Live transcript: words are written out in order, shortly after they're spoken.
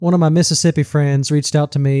One of my Mississippi friends reached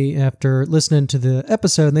out to me after listening to the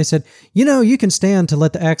episode, and they said, you can stand to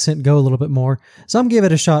let the accent go a little bit more, so I'm giving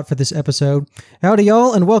it a shot for this episode. Howdy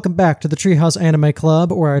y'all, and welcome back to the Treehouse Anime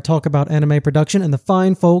Club, where I talk about anime production and the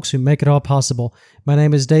fine folks who make it all possible. My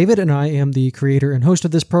name is David, and I am the creator and host of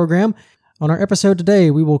this program. On our episode today,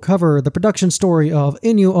 we will cover the production story of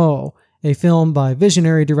INU-OH, a film by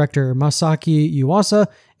visionary director Masaki Yuasa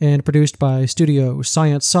and produced by Studio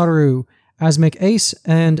Science Satoru, Asmic Ace,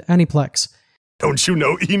 and Aniplex. Don't you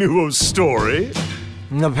know INU-OH's story?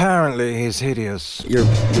 Apparently he's hideous. You're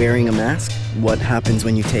wearing a mask? What happens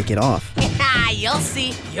when you take it off? You'll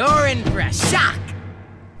see. You're in for a shock.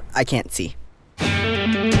 I can't see. My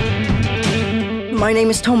name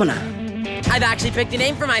is Tomona. I've actually picked a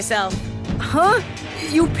name for myself. Huh?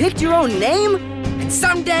 You picked your own name? And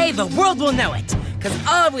someday the world will know it, because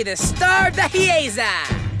I'll be the star of the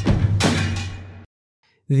Hieza!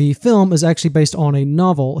 The film is actually based on a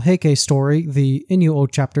novel, Heike story, the INU-OH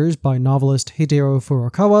chapters by novelist Hideo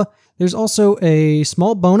Furukawa. There's also a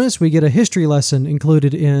small bonus. We get a history lesson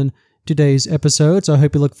included in today's episode, so I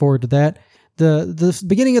hope you look forward to that. The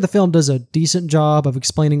beginning of the film does a decent job of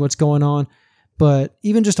explaining what's going on, but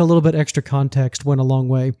even just a little bit extra context went a long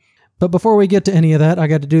way. But before we get to any of that, I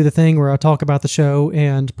got to do the thing where I talk about the show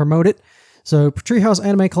and promote it. So Treehouse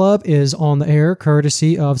Anime Club is on the air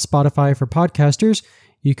courtesy of Spotify for podcasters.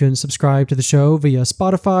 You can subscribe to the show via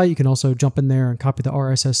Spotify. You can also jump in there and copy the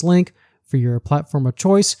RSS link for your platform of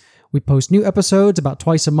choice. We post new episodes about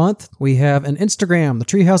twice a month. We have an Instagram, the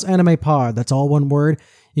Treehouse Anime Pod. That's all one word.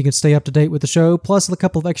 You can stay up to date with the show, plus a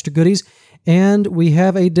couple of extra goodies. And we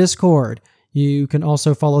have a Discord. You can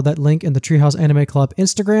also follow that link in the Treehouse Anime Club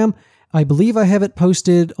Instagram. I believe I have it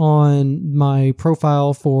posted on my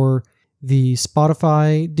profile for the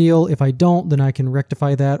Spotify deal. If I don't, then I can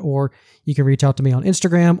rectify that, or you can reach out to me on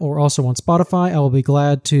Instagram or also on Spotify. I will be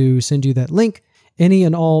glad to send you that link. Any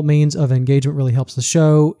and all means of engagement really helps the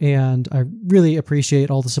show, and I really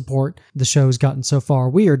appreciate all the support the show's gotten so far.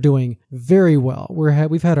 We are doing very well.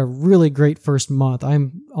 We've had a really great first month.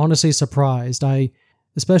 I'm honestly surprised.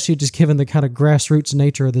 Especially just given the kind of grassroots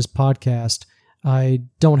nature of this podcast, I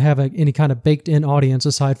don't have any kind of baked-in audience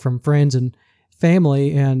aside from friends and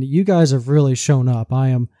family, and you guys have really shown up. I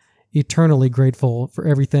am eternally grateful for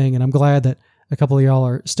everything, and I'm glad that a couple of y'all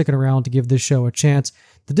are sticking around to give this show a chance.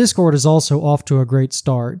 The Discord is also off to a great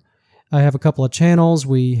start. I have a couple of channels.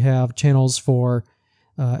 We have channels for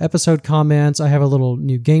episode comments. I have a little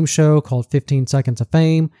new game show called 15 Seconds of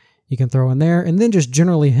Fame you can throw in there, and then just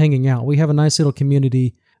generally hanging out. We have a nice little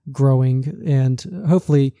community growing, and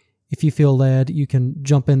hopefully, if you feel led, you can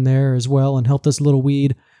jump in there as well and help this little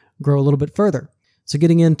weed grow a little bit further. So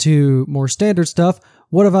getting into more standard stuff,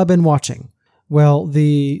 what have I been watching? Well,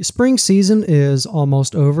 the spring season is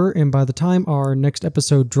almost over, and by the time our next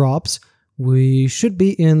episode drops, we should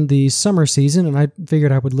be in the summer season, and I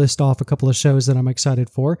figured I would list off a couple of shows that I'm excited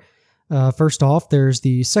for. First off, there's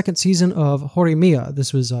the second season of Horimiya.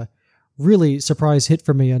 This was a really surprise hit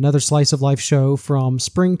for me, another slice of life show from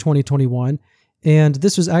spring 2021. And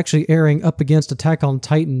this was actually airing up against Attack on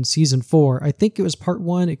Titan Season 4. I think it was Part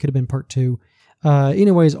 1. It could have been Part 2.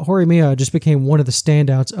 Anyways, Horimiya just became one of the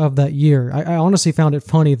standouts of that year. I honestly found it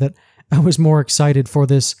funny that I was more excited for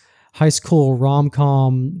this high school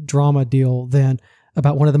rom-com drama deal than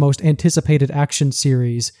about one of the most anticipated action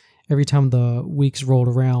series every time the weeks rolled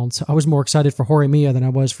around. So I was more excited for Horimiya than I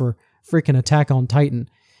was for freaking Attack on Titan.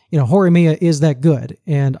 Horimiya is that good,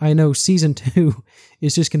 and I know Season 2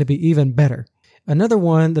 is just going to be even better. Another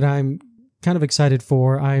one that I'm kind of excited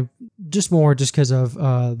for, just because of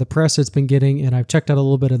the press it's been getting, and I've checked out a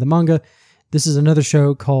little bit of the manga. This is another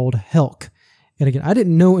show called Helk. And again, I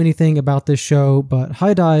didn't know anything about this show, but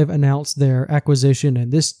High Dive announced their acquisition,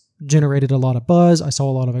 and this generated a lot of buzz. I saw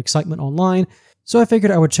a lot of excitement online, so I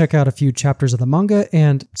figured I would check out a few chapters of the manga,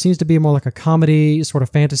 and it seems to be more like a comedy, sort of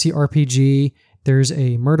fantasy RPG. There's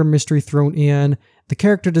a murder mystery thrown in. The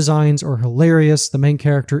character designs are hilarious. The main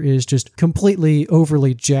character is just completely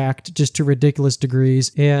overly jacked, just to ridiculous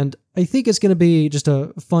degrees. And I think it's going to be just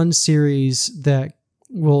a fun series that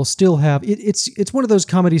will still have... It's one of those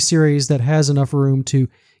comedy series that has enough room to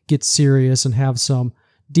get serious and have some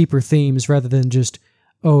deeper themes rather than just,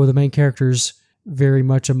 the main character's very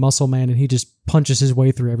much a muscle man and he just punches his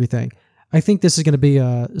way through everything. I think this is going to be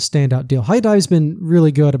a standout deal. High Dive's been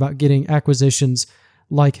really good about getting acquisitions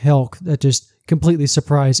like Helk that just completely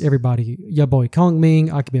surprise everybody. Ya boy Kongming,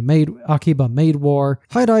 Akiba Maid War.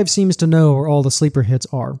 High Dive seems to know where all the sleeper hits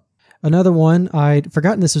are. Another one, I'd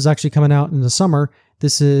forgotten this was actually coming out in the summer.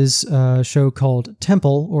 This is a show called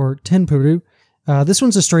Temple, or Tenpuru. This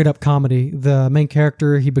one's a straight-up comedy. The main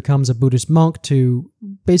character, he becomes a Buddhist monk to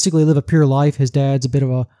basically live a pure life. His dad's a bit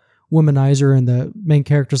of a womanizer, and the main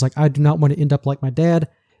character's like, I do not want to end up like my dad.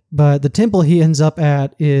 But the temple he ends up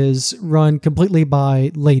at is run completely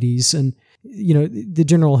by ladies, and the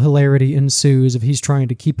general hilarity ensues of he's trying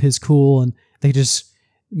to keep his cool, and they just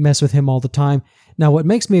mess with him all the time. Now, what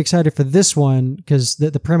makes me excited for this one, because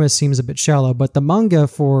the premise seems a bit shallow, but the manga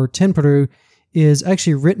for Tenparu is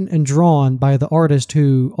actually written and drawn by the artist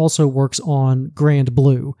who also works on Grand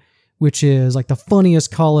Blue, which is like the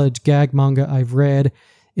funniest college gag manga I've read.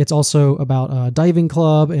 It's also about a diving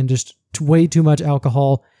club and just way too much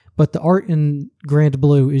alcohol, but the art in Grand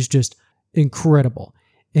Blue is just incredible.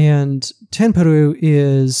 And Tenparu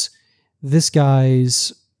is this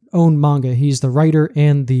guy's own manga. He's the writer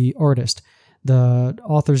and the artist. The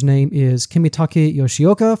author's name is Kimitake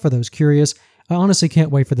Yoshioka, for those curious. I honestly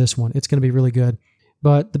can't wait for this one. It's going to be really good.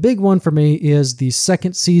 But the big one for me is the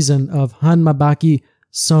second season of Hanmabaki,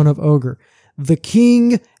 Son of Ogre. The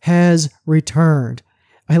king has returned.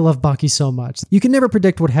 I love Baki so much. You can never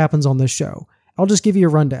predict what happens on this show. I'll just give you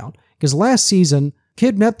a rundown. Because last season,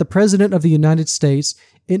 kidnapped the President of the United States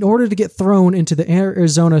in order to get thrown into the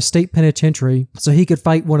Arizona State Penitentiary so he could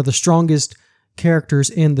fight one of the strongest characters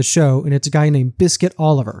in the show, and it's a guy named Biscuit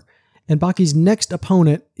Oliver. And Baki's next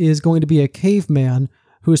opponent is going to be a caveman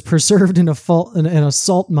who is preserved in a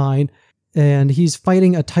salt mine, and he's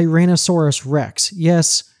fighting a Tyrannosaurus Rex.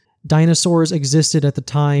 Yes, dinosaurs existed at the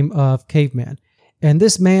time of caveman. And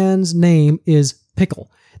this man's name is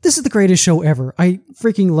Pickle. This is the greatest show ever. I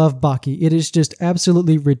freaking love Baki. It is just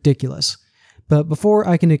absolutely ridiculous. But before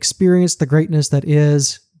I can experience the greatness that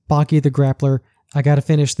is Baki the Grappler, I gotta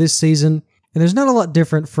finish this season. And there's not a lot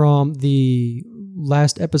different from the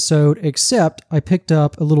last episode, except I picked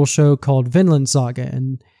up a little show called Vinland Saga,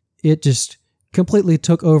 and it just completely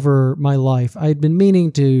took over my life. I'd been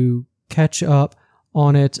meaning to catch up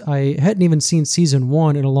on it. I hadn't even seen season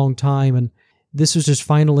 1 in a long time, and this was just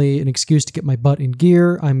finally an excuse to get my butt in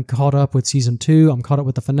gear. I'm caught up with season 2. I'm caught up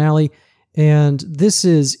with the finale, and this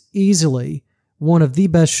is easily one of the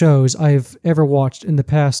best shows I've ever watched in the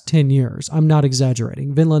past 10 years. I'm not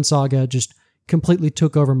exaggerating. Vinland Saga just completely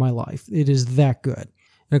took over my life. It is that good.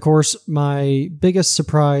 And of course, my biggest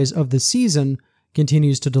surprise of the season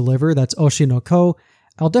continues to deliver. That's Oshi no Ko.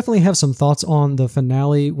 I'll definitely have some thoughts on the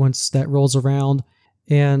finale once that rolls around.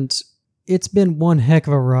 And it's been one heck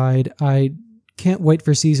of a ride. I can't wait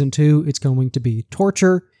for season 2. It's going to be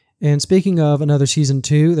torture. And speaking of another season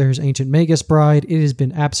 2, there's Ancient Magus Bride. It has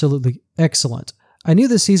been absolutely excellent. I knew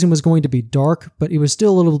this season was going to be dark, but it was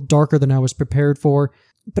still a little darker than I was prepared for.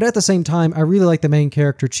 But at the same time, I really like the main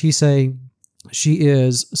character, Chise. She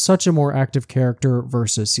is such a more active character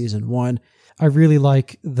versus season 1. I really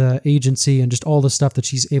like the agency and just all the stuff that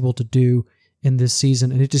she's able to do in this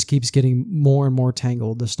season, and it just keeps getting more and more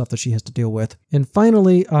tangled, the stuff that she has to deal with. And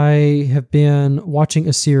finally, I have been watching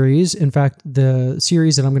a series, in fact, the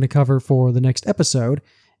series that I'm going to cover for the next episode.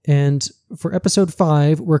 And for episode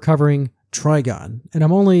 5, we're covering Trigun. And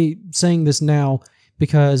I'm only saying this now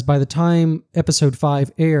because by the time episode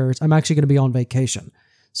 5 airs, I'm actually going to be on vacation.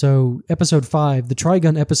 So episode 5, the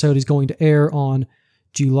Trigun episode, is going to air on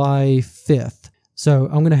July 5th. So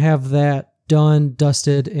I'm going to have that done,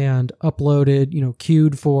 dusted, and uploaded,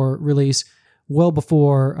 queued for release well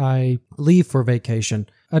before I leave for vacation.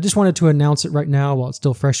 I just wanted to announce it right now while it's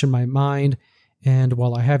still fresh in my mind and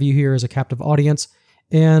while I have you here as a captive audience.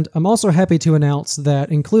 And I'm also happy to announce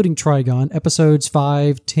that, including Trigun, episodes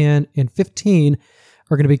 5, 10, and 15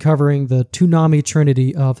 are going to be covering the Toonami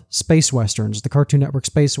Trinity of space westerns, the Cartoon Network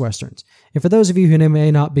space westerns. And for those of you who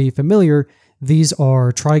may not be familiar, these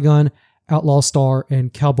are Trigun, Outlaw Star,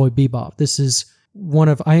 and Cowboy Bebop. This is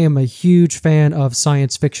I am a huge fan of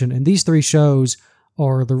science fiction, and these 3 shows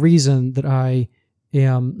are the reason that I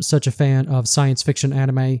am such a fan of science fiction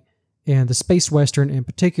anime, and the space western in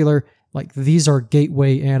particular. Like, these are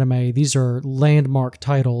gateway anime. These are landmark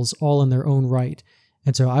titles all in their own right.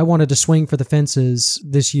 And so I wanted to swing for the fences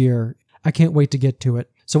this year. I can't wait to get to it.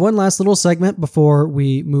 So one last little segment before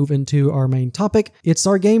we move into our main topic. It's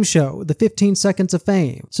our game show, the 15 Seconds of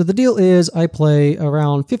Fame. So the deal is I play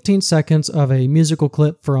around 15 seconds of a musical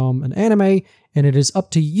clip from an anime, and it is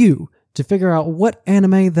up to you to figure out what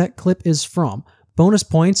anime that clip is from. Bonus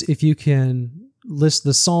points if you can list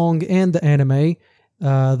the song and the anime.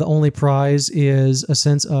 The only prize is a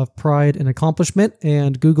sense of pride and accomplishment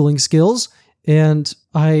and Googling skills. And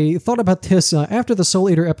I thought about this after the Soul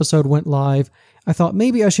Eater episode went live. I thought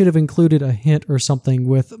maybe I should have included a hint or something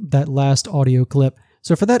with that last audio clip.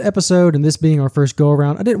 So for that episode, and this being our first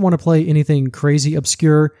go-around, I didn't want to play anything crazy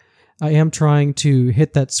obscure. I am trying to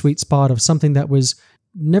hit that sweet spot of something that was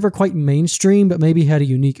never quite mainstream, but maybe had a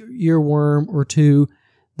unique earworm or two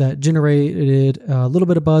that generated a little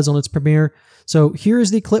bit of buzz on its premiere. So here is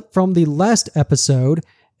the clip from the last episode,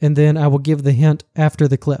 and then I will give the hint after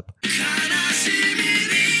the clip.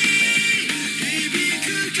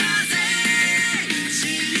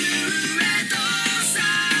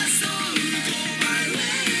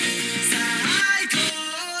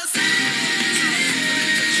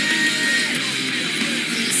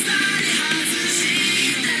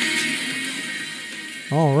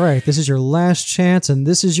 All right, this is your last chance, and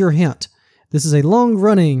this is your hint. This is a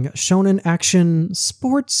long-running shonen action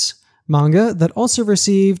sports manga that also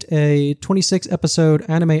received a 26-episode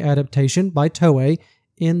anime adaptation by Toei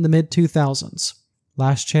in the mid-2000s.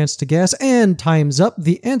 Last chance to guess, and time's up.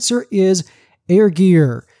 The answer is Air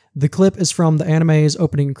Gear. The clip is from the anime's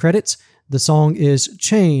opening credits. The song is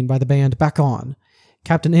Chain by the band Back On.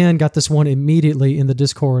 Captain N got this one immediately in the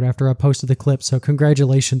Discord after I posted the clip, so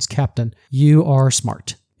congratulations, Captain. You are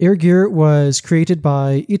smart. Air Gear was created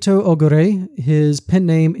by Ito Ogure. His pen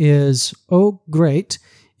name is Oh Great.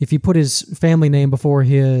 If you put his family name before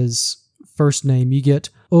his first name, you get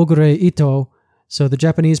Ogure Ito, so the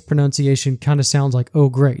Japanese pronunciation kind of sounds like Oh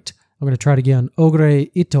Great. I'm going to try it again, Ogure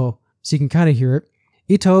Ito, so you can kind of hear it.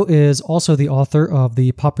 Ito is also the author of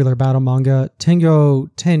the popular battle manga Tengyo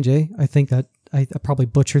Tenjei. I think that I probably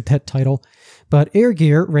butchered that title, but Air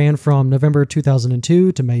Gear ran from November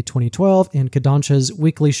 2002 to May 2012 in Kodansha's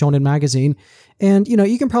weekly shonen magazine, and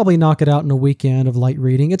you can probably knock it out in a weekend of light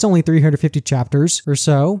reading. It's only 350 chapters or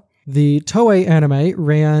so. The Toei anime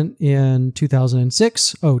ran in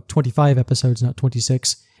 2006. 25 episodes, not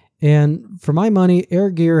 26. And for my money,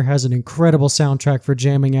 Air Gear has an incredible soundtrack for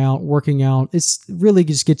jamming out, working out. It really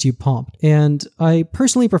just gets you pumped. And I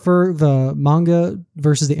personally prefer the manga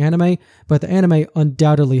versus the anime, but the anime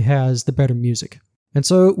undoubtedly has the better music. And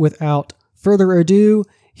so without further ado,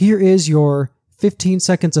 here is your 15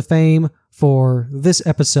 seconds of fame for this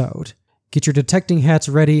episode. Get your detecting hats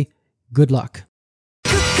ready. Good luck.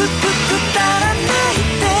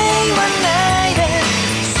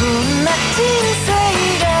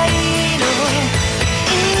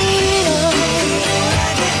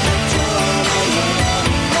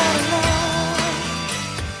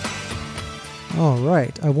 All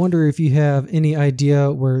right, I wonder if you have any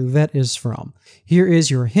idea where that is from. Here is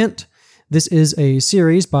your hint. This is a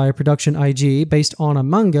series by Production IG based on a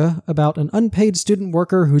manga about an unpaid student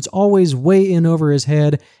worker who's always way in over his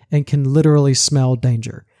head and can literally smell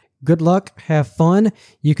danger. Good luck, have fun.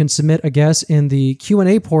 You can submit a guess in the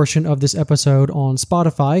Q&A portion of this episode on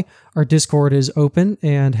Spotify. Our Discord is open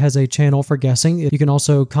and has a channel for guessing. You can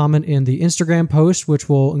also comment in the Instagram post, which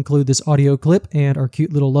will include this audio clip and our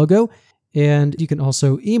cute little logo. And you can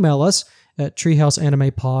also email us at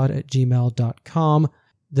treehouseanimepod@gmail.com.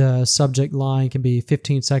 The subject line can be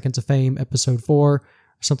 15 Seconds of Fame, Episode 4, or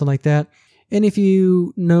something like that. And if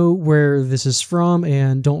you know where this is from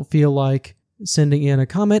and don't feel like sending in a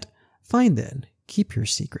comment, fine then. Keep your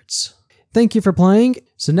secrets. Thank you for playing.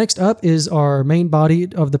 So next up is our main body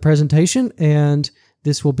of the presentation, and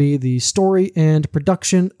this will be the story and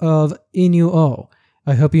production of INU-OH.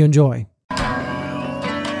 I hope you enjoy.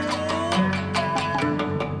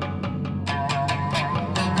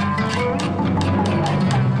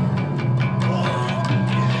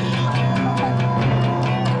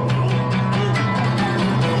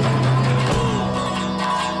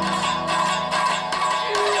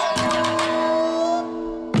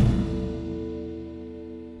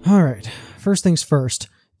 All right, first things first.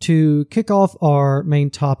 To kick off our main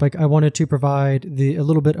topic, I wanted to provide a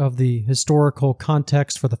little bit of the historical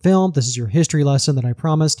context for the film. This is your history lesson that I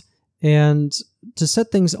promised. And to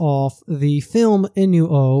set things off, the film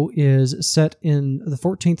INU-OH is set in the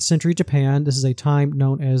 14th century Japan. This is a time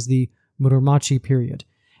known as the Muromachi period.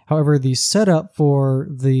 However, the setup for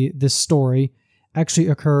this story actually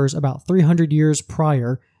occurs about 300 years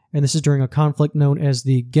prior, and this is during a conflict known as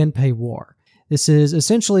the Genpei War. This is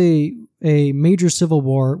essentially a major civil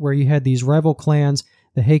war where you had these rival clans,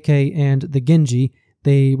 the Heikei and the Genji.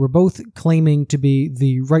 They were both claiming to be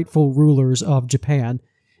the rightful rulers of Japan.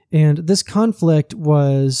 And this conflict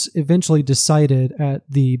was eventually decided at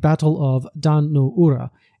the Battle of Dan no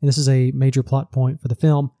Ura. And this is a major plot point for the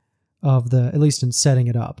film, at least in setting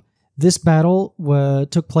it up. This battle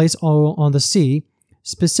took place on the sea,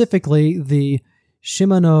 specifically the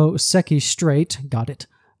Shimonoseki Strait, got it,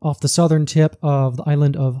 off the southern tip of the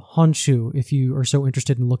island of Honshu, if you are so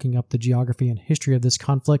interested in looking up the geography and history of this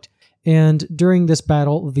conflict. And during this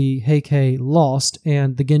battle, the Heikei lost,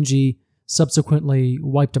 and the Genji subsequently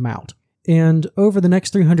wiped them out. And over the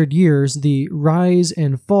next 300 years, the rise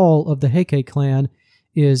and fall of the Heike clan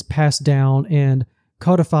is passed down and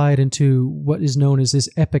codified into what is known as this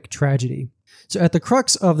epic tragedy. So at the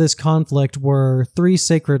crux of this conflict were 3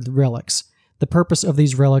 sacred relics. The purpose of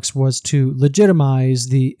these relics was to legitimize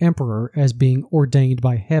the emperor as being ordained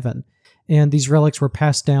by heaven. And these relics were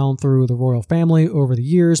passed down through the royal family over the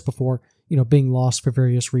years before, being lost for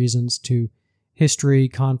various reasons to history,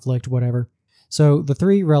 conflict, whatever. So the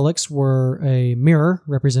 3 relics were a mirror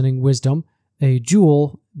representing wisdom, a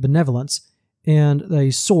jewel, benevolence, and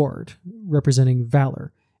a sword representing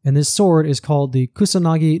valor. And this sword is called the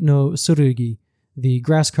Kusanagi no Tsurugi, the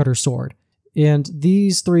grasscutter sword. And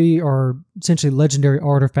these 3 are essentially legendary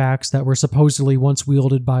artifacts that were supposedly once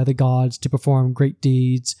wielded by the gods to perform great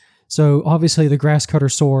deeds. So obviously the grasscutter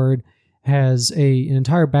sword has an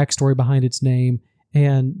entire backstory behind its name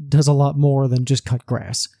and does a lot more than just cut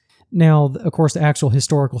grass. Now, of course, the actual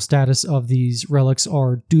historical status of these relics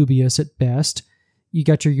are dubious at best. You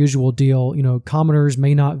got your usual deal, commoners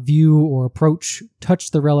may not view or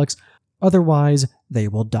touch the relics, otherwise they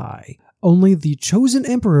will die. Only the chosen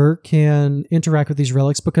emperor can interact with these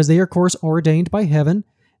relics because they are, of course, ordained by heaven.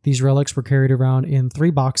 These relics were carried around in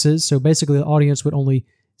 3 boxes, so basically the audience would only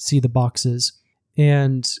see the boxes.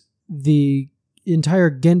 And the entire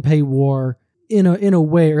Genpei War, in a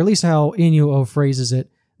way, or at least how INU-OH phrases it,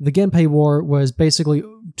 the Genpei War was basically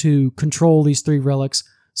to control these 3 relics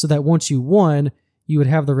so that once you won, you would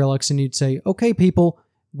have the relics and you'd say, okay, people,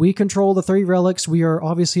 we control the 3 relics. We are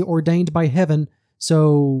obviously ordained by heaven,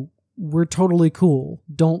 so we're totally cool.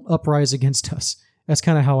 Don't uprise against us. That's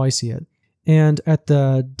kind of how I see it. And at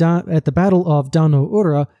the Battle of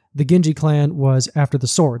Dan-no-Ura, the Genji clan was after the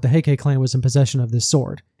sword. The Heike clan was in possession of this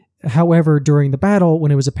sword. However, during the battle,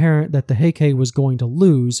 when it was apparent that the Heike was going to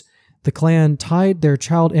lose, the clan tied their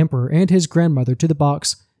child emperor and his grandmother to the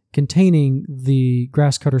box containing the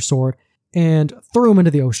grasscutter sword and threw him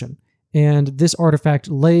into the ocean. And this artifact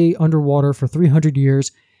lay underwater for 300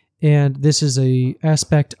 years, and this is an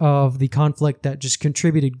aspect of the conflict that just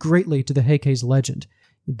contributed greatly to the Heike's legend.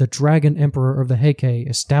 The dragon emperor of the Heike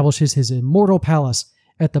establishes his immortal palace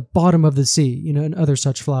at the bottom of the sea, and other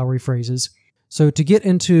such flowery phrases. So to get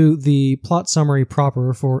into the plot summary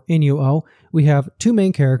proper for INU-OH, we have 2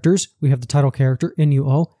 main characters. We have the title character,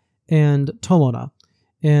 INU-OH, and Tomona.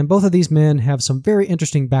 And both of these men have some very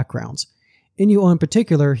interesting backgrounds. INU-OH in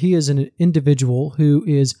particular, he is an individual who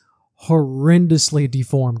is horrendously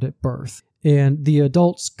deformed at birth. And the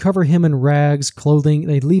adults cover him in rags, clothing.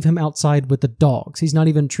 They leave him outside with the dogs. He's not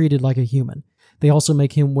even treated like a human. They also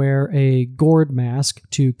make him wear a gourd mask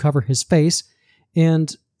to cover his face.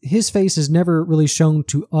 And his face is never really shown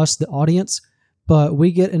to us, the audience, but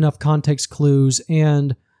we get enough context clues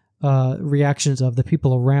and reactions of the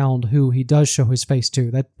people around who he does show his face to.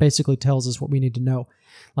 That basically tells us what we need to know.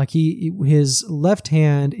 Like his left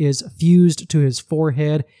hand is fused to his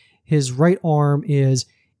forehead. His right arm is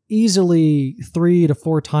easily 3 to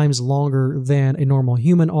 4 times longer than a normal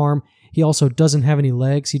human arm. He also doesn't have any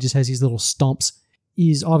legs. He just has these little stumps.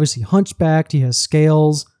 He's obviously hunchbacked. He has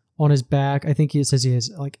scales on his back. I think it says he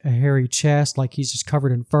has like a hairy chest, like he's just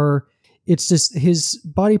covered in fur. It's just his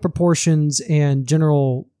body proportions and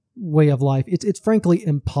general way of life. It's frankly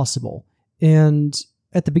impossible. And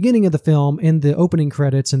at the beginning of the film, in the opening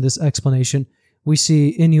credits in this explanation, we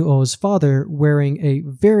see INU-OH's father wearing a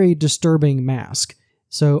very disturbing mask.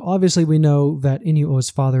 So obviously we know that INU-OH's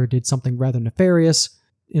father did something rather nefarious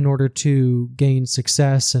in order to gain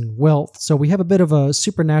success and wealth. So we have a bit of a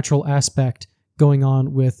supernatural aspect going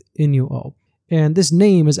on with INU-OH. And this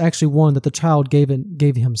name is actually one that the child gave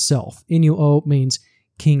himself. INU-OH means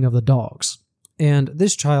king of the dogs. And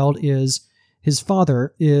this child his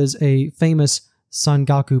father is a famous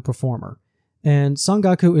Sangaku performer. And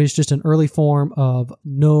Sangaku is just an early form of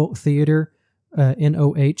No theater,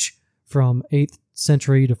 N-O-H, from 8th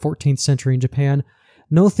century to 14th century in Japan.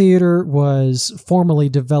 No theater was formally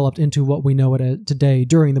developed into what we know it today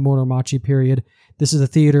during the Muromachi period. This is a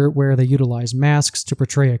theater where they utilize masks to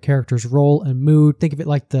portray a character's role and mood. Think of it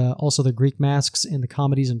like also the Greek masks in the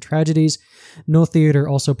comedies and tragedies. No theater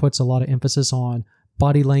also puts a lot of emphasis on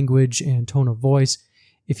body language and tone of voice.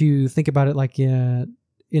 If you think about it like in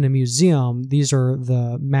a museum, these are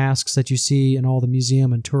the masks that you see in all the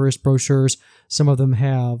museum and tourist brochures. Some of them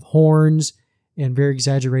have horns and very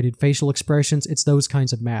exaggerated facial expressions. It's those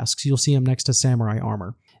kinds of masks. You'll see them next to samurai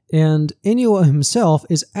armor. And INU-OH himself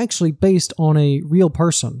is actually based on a real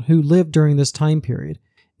person who lived during this time period.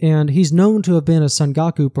 And he's known to have been a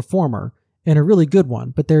Sangaku performer, and a really good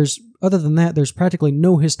one. But other than that, there's practically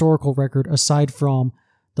no historical record aside from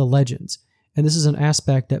the legends. And this is an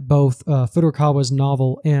aspect that both Furukawa's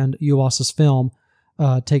novel and Yuasa's film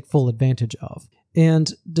take full advantage of.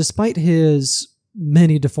 And despite his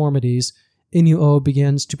many deformities, INU-OH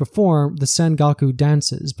begins to perform the Sangaku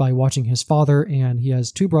dances by watching his father, and he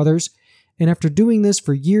has 2 brothers. And after doing this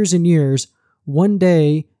for years and years, one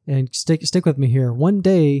day, and stick with me here, one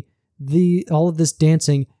day, all of this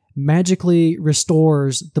dancing magically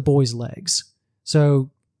restores the boy's legs.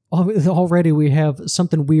 So already we have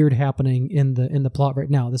something weird happening in the plot right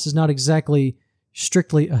now. This is not exactly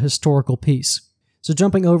strictly a historical piece. So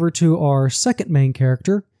jumping over to our second main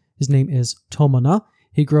character, his name is Tomona.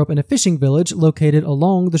 He grew up in a fishing village located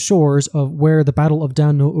along the shores of where the Battle of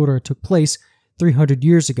Dan no Ura took place 300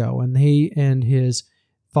 years ago. And he and his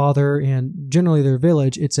father and generally their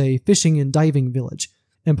village, it's a fishing and diving village.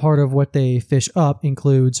 And part of what they fish up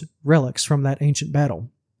includes relics from that ancient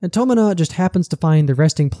battle. And Tomona just happens to find the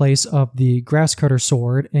resting place of the grasscutter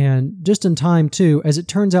sword, and just in time too, as it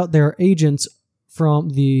turns out there are agents from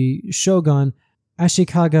the shogun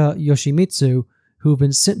Ashikaga Yoshimitsu who've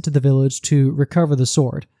been sent to the village to recover the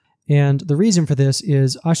sword. And the reason for this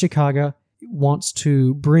is Ashikaga wants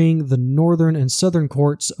to bring the northern and southern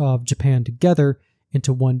courts of Japan together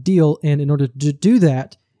into one deal, and in order to do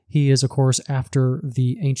that, he is, of course, after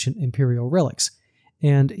the ancient imperial relics.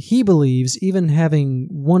 And he believes even having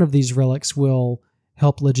one of these relics will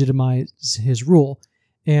help legitimize his rule.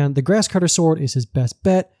 And the grasscutter sword is his best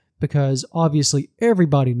bet because obviously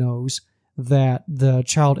everybody knows that the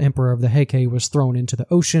child emperor of the Heike was thrown into the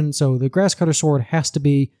ocean, so the grasscutter sword has to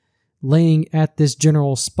be laying at this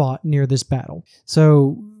general spot near this battle.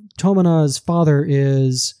 So Tomona's father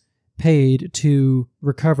is paid to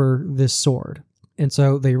recover this sword. And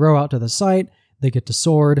so they row out to the site, they get the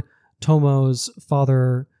sword, Tomo's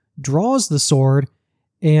father draws the sword,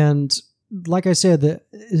 and like I said, the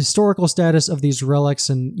historical status of these relics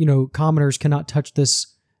and, commoners cannot touch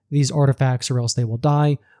these artifacts or else they will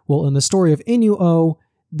die. Well, in the story of INU-OH,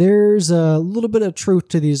 there's a little bit of truth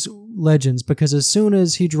to these legends because as soon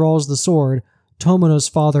as he draws the sword, Tomona's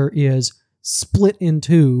father is split in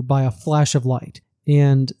two by a flash of light.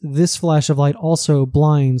 And this flash of light also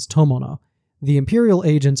blinds Tomona. The Imperial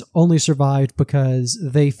agents only survived because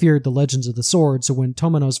they feared the legends of the sword, so when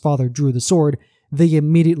Tomona's father drew the sword, they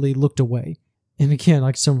immediately looked away. And again,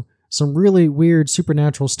 like some really weird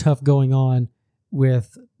supernatural stuff going on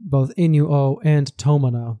with both INU-OH and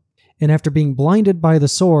Tomona. And after being blinded by the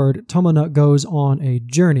sword, Tomona goes on a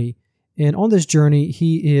journey. And on this journey,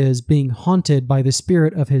 he is being haunted by the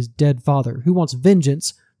spirit of his dead father, who wants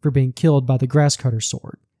vengeance for being killed by the grasscutter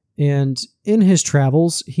sword. And in his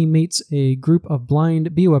travels, he meets a group of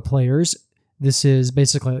blind biwa players. This is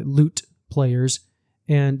basically lute players,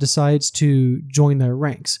 and decides to join their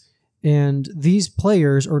ranks. And these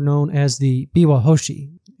players are known as the biwa hoshi,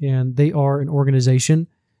 and they are an organization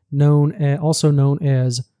also known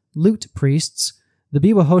as lute priests. The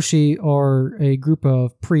biwa hoshi are a group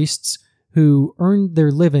of priests who earned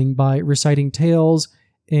their living by reciting tales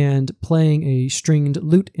and playing a stringed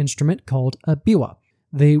lute instrument called a biwa.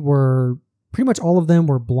 They were, pretty much all of them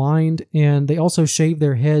were blind, and they also shaved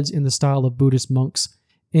their heads in the style of Buddhist monks.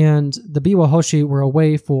 And the biwa hoshi were a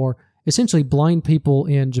way for essentially blind people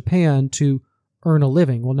in Japan to earn a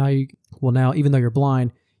living. Well, now, even though you're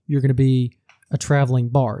blind, you're going to be a traveling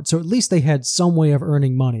bard. So at least they had some way of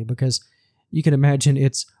earning money, because you can imagine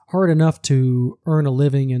it's hard enough to earn a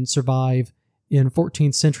living and survive in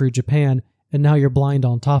 14th century Japan, and now you're blind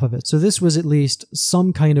on top of it. So this was at least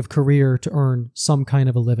some kind of career to earn some kind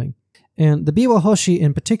of a living. And the biwa hoshi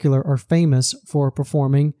in particular are famous for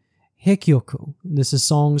performing heikyoku. This is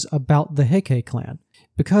songs about the Heike clan.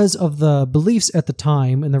 Because of the beliefs at the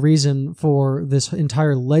time and the reason for this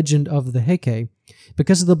entire legend of the Heike,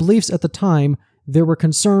 because of the beliefs at the time, there were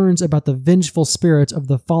concerns about the vengeful spirits of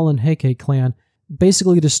the fallen Heike clan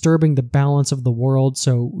basically disturbing the balance of the world.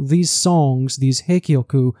 So these songs, these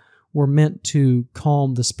heikyoku, were meant to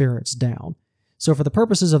calm the spirits down. So for the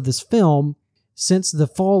purposes of this film, since the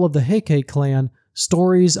fall of the Heike clan,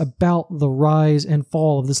 stories about the rise and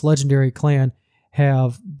fall of this legendary clan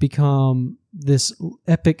have become this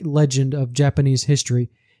epic legend of Japanese history.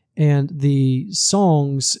 And the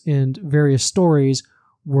songs and various stories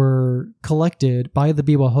were collected by the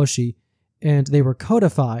biwa hoshi, and they were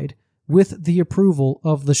codified with the approval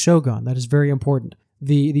of the shogun. That is very important.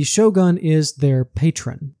 The shogun is their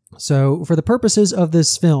patron. So for the purposes of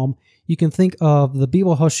this film, you can think of the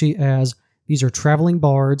biwa hoshi as these are traveling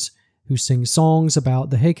bards who sing songs about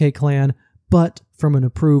the Heike clan, but from an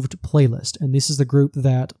approved playlist. And this is the group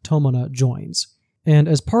that Tomona joins. And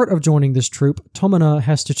as part of joining this troupe, Tomona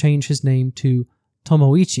has to change his name to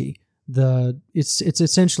Tomoichi, It's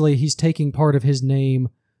essentially he's taking part of his name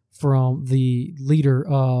from the leader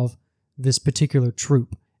of this particular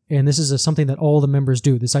troop. And this is something that all the members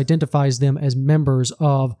do. This identifies them as members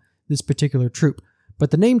of this particular troop.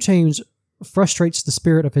 But the name change frustrates the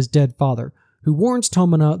spirit of his dead father, who warns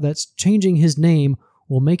Tomina that changing his name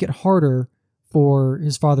will make it harder for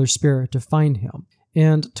his father's spirit to find him.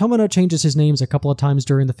 And Tomina changes his names a couple of times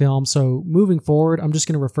during the film, so moving forward, I'm just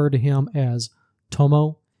going to refer to him as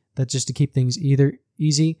Tomo. That's just to keep things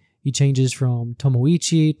easy. He changes from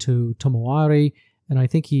Tomoichi to Tomoari, and I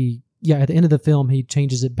think at the end of the film, he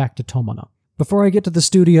changes it back to Tomina. Before I get to the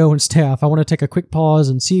studio and staff, I want to take a quick pause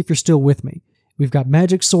and see if you're still with me. We've got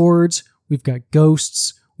magic swords, we've got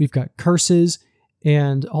ghosts, we've got curses,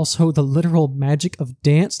 and also the literal magic of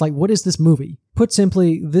dance. Like, what is this movie? Put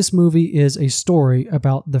simply, this movie is a story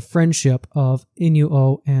about the friendship of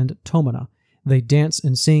INU-OH and Tomina. They dance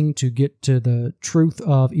and sing to get to the truth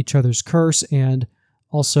of each other's curse and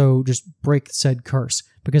also just break said curse.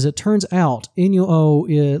 Because it turns out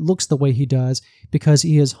INU-OH looks the way he does because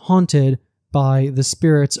he is haunted by the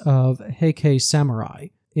spirits of Heike samurai.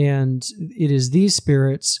 And it is these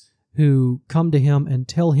spirits who come to him and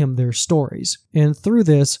tell him their stories. And through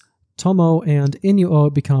this, Tomo and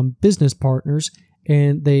INU-OH become business partners,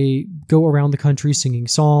 and they go around the country singing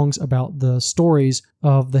songs about the stories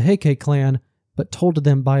of the Heike clan, but told to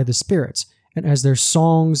them by the spirits. And as their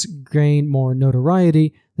songs gain more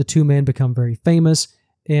notoriety, the two men become very famous,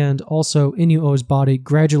 and also INU-OH's body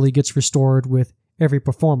gradually gets restored with every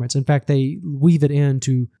performance. In fact, they weave it in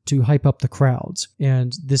to hype up the crowds,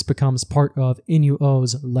 and this becomes part of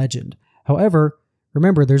INU-OH's legend. However,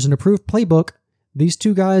 remember, there's an approved playbook. These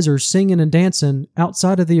two guys are singing and dancing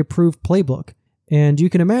outside of the approved playbook, and you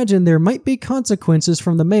can imagine there might be consequences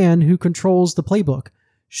from the man who controls the playbook,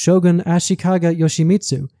 Shogun Ashikaga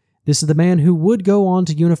Yoshimitsu. This is the man who would go on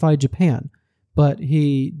to unify Japan, but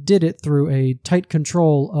he did it through a tight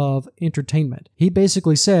control of entertainment. He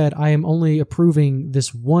basically said, I am only approving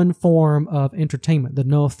this one form of entertainment, the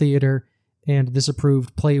Noh Theater and this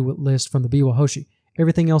approved play list from the Biwa Hoshi.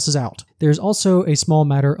 Everything else is out. There's also a small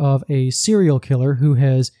matter of a serial killer who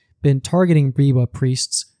has been targeting Biwa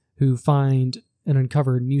priests who find and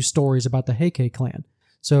uncover new stories about the Heike clan.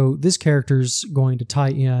 So this character's going to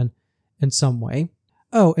tie in some way.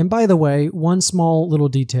 Oh, and by the way, one small little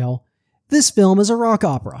detail. This film is a rock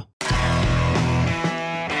opera.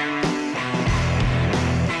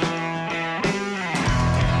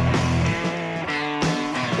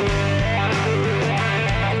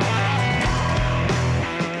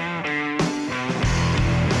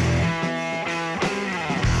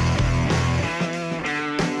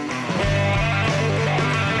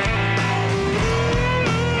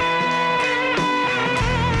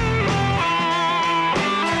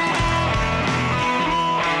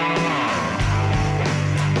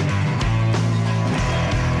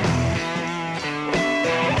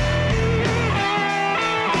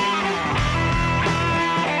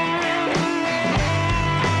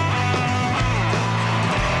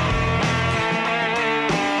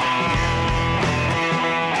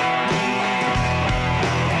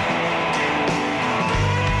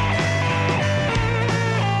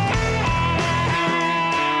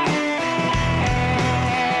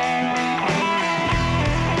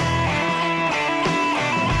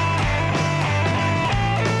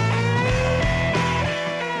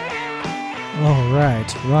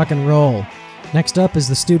 Alright, rock and roll. Next up is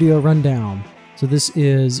the studio rundown. So this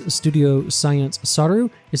is Studio Science Saru.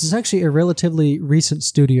 This is actually a relatively recent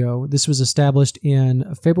studio. This was established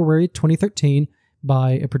in February 2013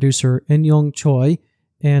 by a producer, In-Young Choi,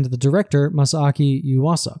 and the director, Masaaki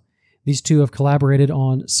Yuasa. These two have collaborated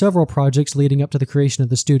on several projects leading up to the creation of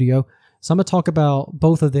the studio, so I'm going to talk about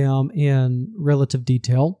both of them in relative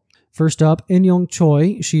detail. First up, In-Young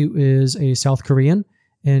Choi. She is a South Korean,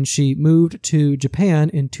 and she moved to Japan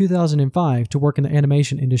in 2005 to work in the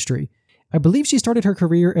animation industry. I believe she started her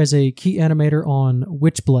career as a key animator on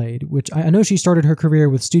Witchblade, which I know she started her career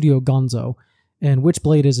with Studio Gonzo, and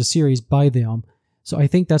Witchblade is a series by them, so I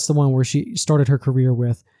think that's the one where she started her career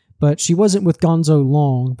with. But she wasn't with Gonzo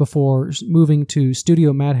long before moving to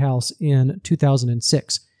Studio Madhouse in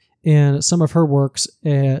 2006. And some of her works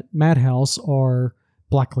at Madhouse are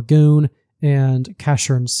Black Lagoon and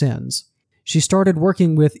Casshern Sins. She started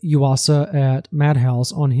working with Yuasa at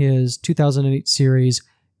Madhouse on his 2008 series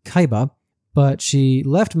Kaiba, but she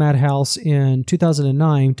left Madhouse in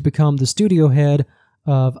 2009 to become the studio head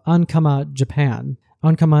of Ankama Japan.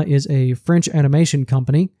 Ankama is a French animation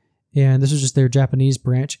company, and this is just their Japanese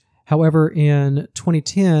branch. However, in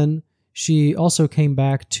 2010, she also came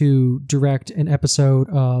back to direct an episode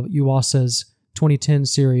of Yuasa's 2010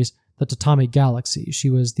 series, the Tatami Galaxy. She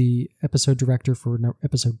was the episode director for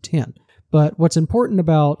episode 10. But what's important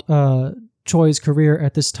about Choi's career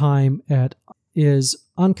at this time is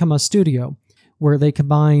Ankama Studio, where they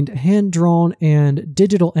combined hand-drawn and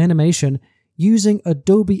digital animation using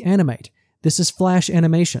Adobe Animate. This is Flash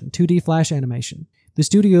animation, 2D Flash animation. The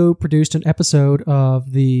studio produced an episode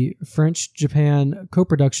of the French-Japan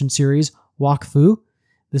co-production series Wakfu.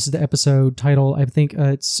 This is the episode title, I think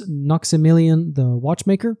it's Noxemilian the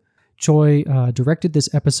Watchmaker. Choi directed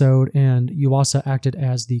this episode, and Yuasa acted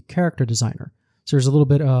as the character designer. So there's a little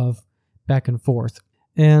bit of back and forth.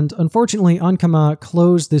 And unfortunately, Ankama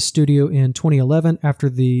closed this studio in 2011 after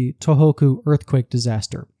the Tohoku earthquake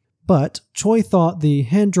disaster. But Choi thought the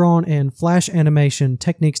hand-drawn and flash animation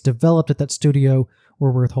techniques developed at that studio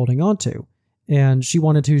were worth holding on to, and she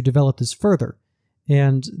wanted to develop this further.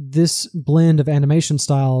 And this blend of animation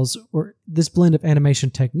styles, or this blend of animation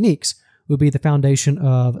techniques, would be the foundation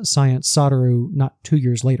of Science Sadaru not 2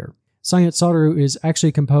 years later. Science Sadaru is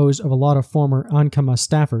actually composed of a lot of former Ankama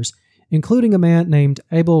staffers, including a man named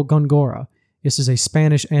Abel Gongora. This is a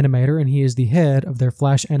Spanish animator, and he is the head of their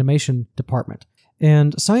Flash animation department.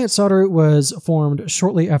 And Science Sadaru was formed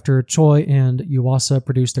shortly after Choi and Yuasa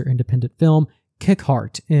produced their independent film, Kick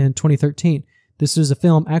Heart, in 2013. This is a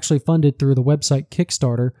film actually funded through the website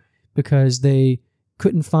Kickstarter because they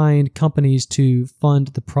couldn't find companies to fund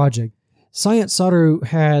the project. Science Sadaru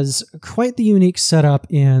has quite the unique setup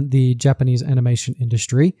in the Japanese animation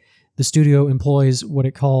industry. The studio employs what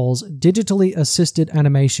it calls digitally assisted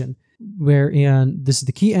animation, wherein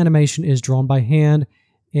the key animation is drawn by hand,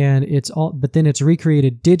 and but then it's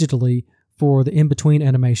recreated digitally for the in-between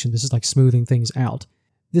animation. This is like smoothing things out.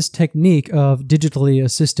 This technique of digitally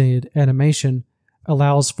assisted animation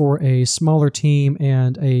allows for a smaller team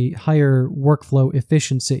and a higher workflow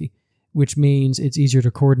efficiency, which means it's easier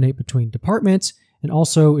to coordinate between departments, and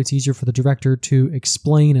also it's easier for the director to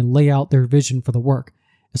explain and lay out their vision for the work,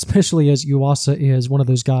 especially as Yuasa is one of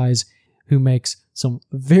those guys who makes some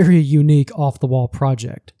very unique off-the-wall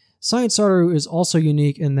project. Science Sadaru is also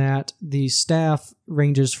unique in that the staff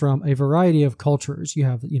ranges from a variety of cultures. You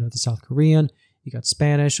have, the South Korean, you got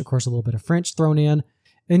Spanish, of course a little bit of French thrown in.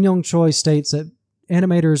 And Young Choi states that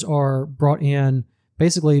animators are brought in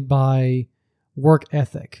basically by work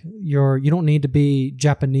ethic. You don't need to be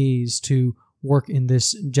Japanese to work in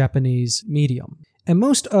this Japanese medium. And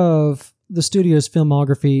most of the studio's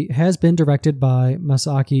filmography has been directed by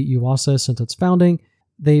Masaaki Yuasa since its founding.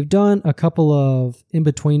 They've done a couple of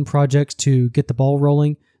in-between projects to get the ball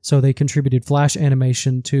rolling, so they contributed Flash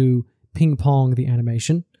animation to Ping Pong the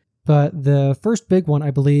animation. But the first big one,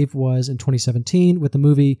 I believe, was in 2017 with the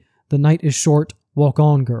movie The Night is Short, Walk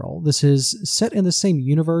On Girl. This is set in the same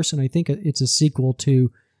universe, and I think it's a sequel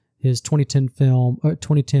to his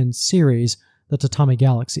 2010 series, The Tatami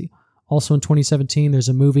Galaxy. Also in 2017, there's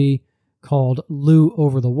a movie called Lou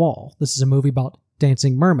Over the Wall. This is a movie about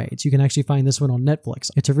dancing mermaids. You can actually find this one on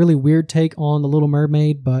Netflix. It's a really weird take on The Little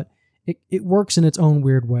Mermaid, but it works in its own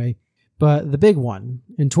weird way. But the big one,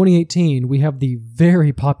 in 2018, we have the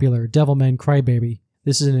very popular Devilman Crybaby.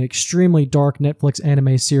 This is an extremely dark Netflix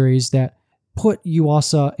anime series that put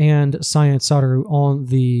Yuasa and Science Sadaru on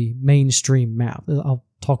the mainstream map. I'll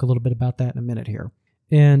talk a little bit about that in a minute here.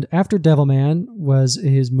 And after Devilman was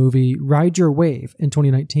his movie Ride Your Wave in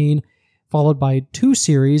 2019, followed by 2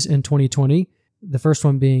 series in 2020, the first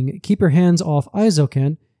one being Keep Your Hands Off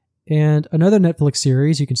Aizoken, and another Netflix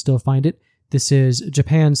series, you can still find it. This is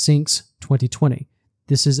Japan Sinks 2020.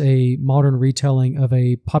 This is a modern retelling of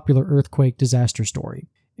a popular earthquake disaster story.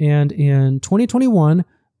 And in 2021,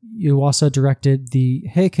 Yuasa directed the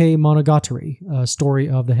Heikei Monogatari, a story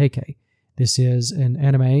of the Heikei. This is an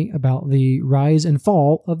anime about the rise and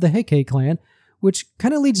fall of the Heikei clan, which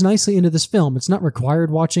kind of leads nicely into this film. It's not required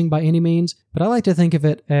watching by any means, but I like to think of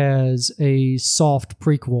it as a soft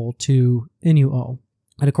prequel to INU-OH.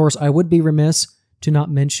 And of course, I would be remiss to not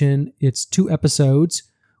mention its 2 episodes,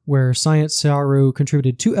 where Science Sadaru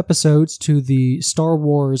contributed 2 episodes to the Star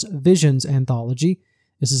Wars Visions anthology.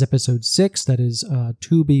 This is episode 6, that is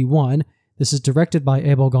 2B1. This is directed by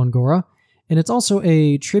Abel Gongora, and it's also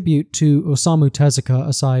a tribute to Osamu Tezuka,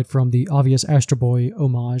 aside from the obvious Astro Boy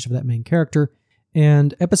homage of that main character.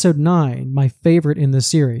 And episode 9, my favorite in the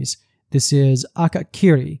series, this is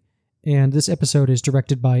Akakiri, and this episode is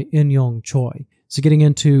directed by In-Young Choi. So getting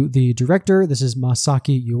into the director, this is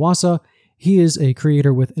Masaaki Yuasa. He is a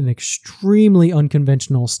creator with an extremely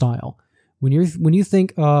unconventional style. When you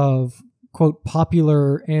think of, quote,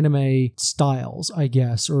 popular anime styles, I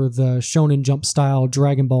guess, or the Shonen Jump style,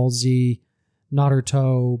 Dragon Ball Z,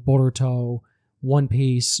 Naruto, Boruto, One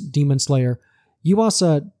Piece, Demon Slayer,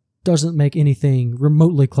 Yuasa doesn't make anything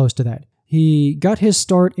remotely close to that. He got his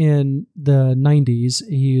start in the 90s.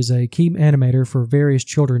 He was a key animator for various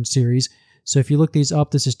children's series. So if you look these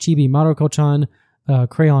up, this is Chibi Maruko-chan,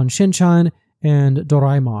 Crayon Shin-chan, and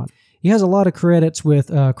Doraemon. He has a lot of credits with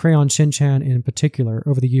Crayon Shin-chan in particular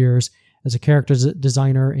over the years as a character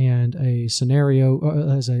designer and a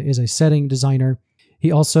scenario, as a setting designer.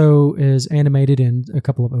 He also is animated in a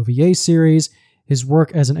couple of OVA series. His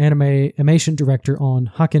work as an animation director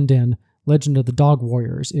on Hakkenden, Legend of the Dog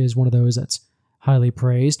Warriors, is one of those that's highly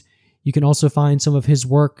praised. You can also find some of his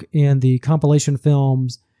work in the compilation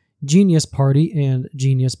films Genius Party and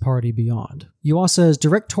Genius Party Beyond. Yuasa's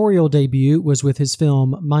directorial debut was with his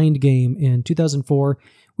film Mind Game in 2004,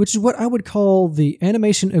 which is what I would call the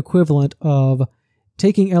animation equivalent of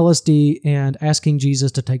taking LSD and asking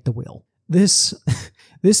Jesus to take the wheel. This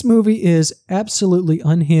movie is absolutely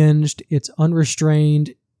unhinged, it's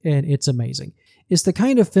unrestrained, and it's amazing. It's the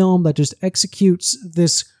kind of film that just executes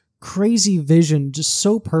this crazy vision just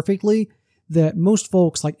so perfectly that most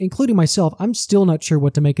folks, like including myself, I'm still not sure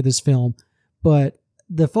what to make of this film, but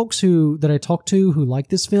the folks that I talk to who like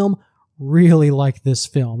this film really like this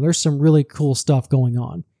film. There's some really cool stuff going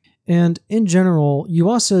on. And in general,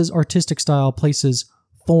 Yuasa's artistic style places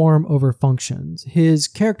form over functions. His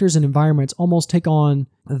characters and environments almost take on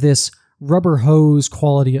this rubber hose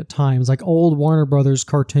quality at times, like old Warner Brothers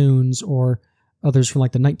cartoons or others from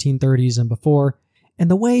like the 1930s and before.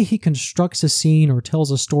 And the way he constructs a scene or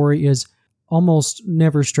tells a story is almost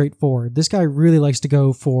never straightforward. This guy really likes to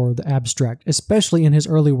go for the abstract, especially in his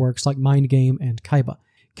early works like Mind Game and Kaiba.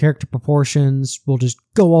 Character proportions will just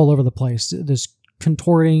go all over the place, this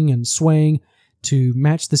contorting and swaying to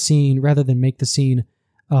match the scene rather than make the scene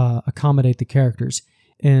accommodate the characters.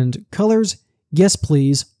 And colors, yes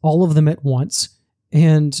please, all of them at once.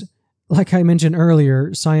 And like I mentioned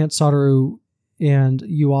earlier, Science Satoru and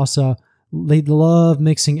Yuasa, they love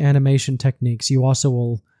mixing animation techniques. Yuasa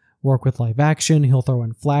will work with live action, he'll throw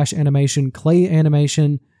in flash animation, clay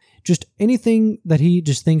animation, just anything that he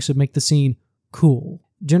just thinks would make the scene cool.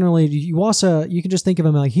 Generally, Yuasa, you can just think of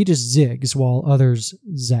him like he just zigs while others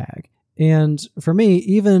zag. And for me,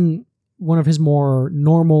 even one of his more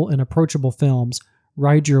normal and approachable films,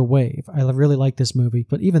 Ride Your Wave, I really like this movie,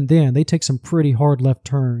 but even then, they take some pretty hard left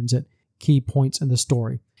turns at key points in the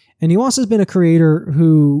story. And Yuasa's been a creator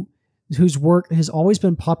whose work has always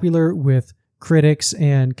been popular with critics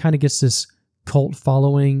and kind of gets this cult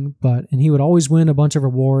following, and he would always win a bunch of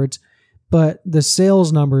awards, but the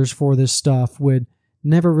sales numbers for this stuff would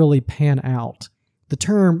never really pan out. The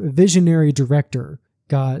term visionary director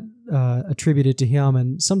got attributed to him,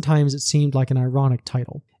 and sometimes it seemed like an ironic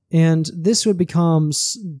title. And this would become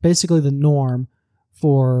basically the norm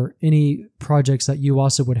for any projects that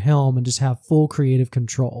Yuasa would helm and just have full creative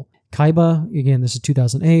control. Kaiba, again, this is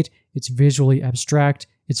 2008, it's visually abstract,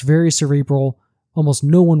 it's very cerebral, almost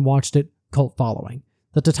no one watched it, cult following.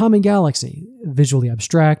 The Tatami Galaxy, visually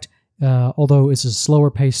abstract, although it's a slower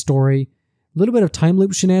paced story, a little bit of time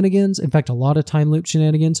loop shenanigans, in fact a lot of time loop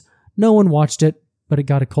shenanigans, no one watched it, but it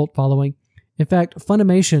got a cult following. In fact,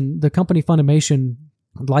 Funimation, the company Funimation,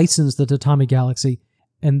 licensed the Tatami Galaxy,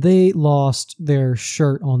 and they lost their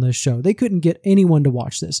shirt on this show. They couldn't get anyone to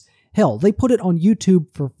watch this. Hell, they put it on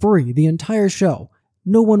YouTube for free, the entire show.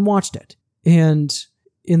 No one watched it. And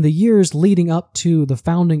in the years leading up to the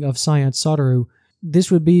founding of Science Satoru,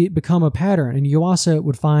 this would become a pattern, and Yuasa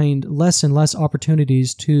would find less and less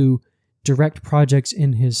opportunities to direct projects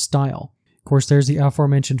in his style. Of course, there's the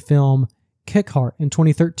aforementioned film Kickheart in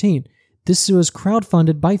 2013. This was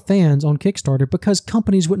crowdfunded by fans on Kickstarter because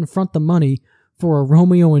companies wouldn't front the money for a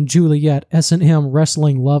Romeo and Juliet S&M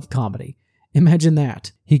wrestling love comedy. Imagine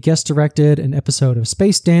that. He guest directed an episode of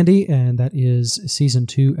Space Dandy, and that is Season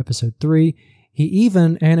 2, Episode 3. He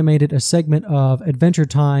even animated a segment of Adventure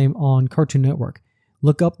Time on Cartoon Network.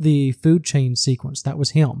 Look up the food chain sequence. That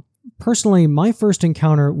was him. Personally, my first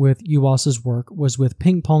encounter with Yuasa's work was with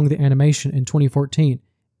Ping Pong the Animation in 2014,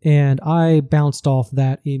 and I bounced off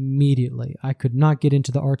that immediately. I could not get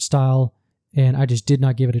into the art style, and I just did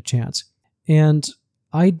not give it a chance. And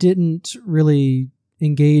I didn't really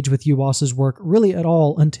engage with Yuasa's work really at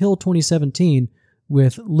all until 2017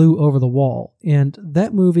 with Lou Over the Wall. And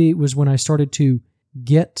that movie was when I started to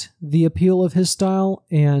get the appeal of his style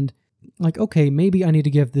and like, okay, maybe I need to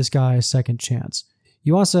give this guy a second chance.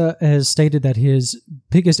 Yuasa has stated that his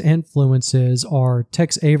biggest influences are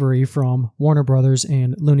Tex Avery from Warner Brothers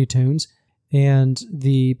and Looney Tunes and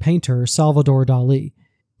the painter Salvador Dali.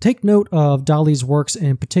 Take note of Dali's works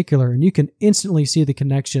in particular, and you can instantly see the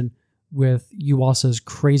connection with Yuasa's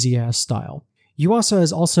crazy-ass style. Yuasa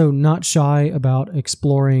is also not shy about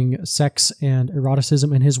exploring sex and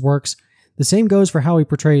eroticism in his works. The same goes for how he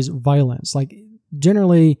portrays violence. Like,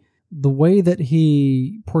 generally, the way that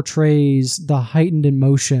he portrays the heightened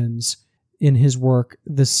emotions in his work,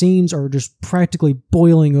 the scenes are just practically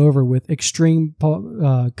boiling over with extreme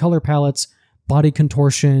color palettes, body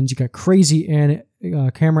contortions. You got crazy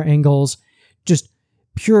camera angles, just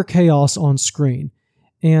pure chaos on screen.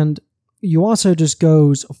 And Yuasa just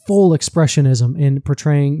goes full expressionism in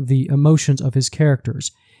portraying the emotions of his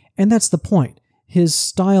characters. And that's the point. His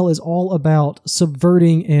style is all about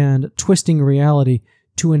subverting and twisting reality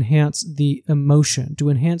to enhance the emotion, to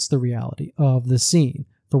enhance the reality of the scene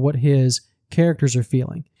for what his characters are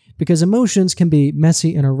feeling. Because emotions can be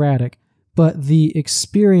messy and erratic, but the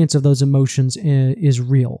experience of those emotions is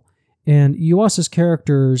real. And Yuasa's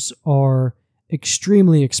characters are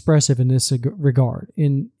extremely expressive in this regard.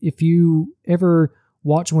 And if you ever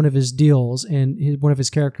watch one of his deals and one of his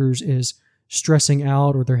characters is stressing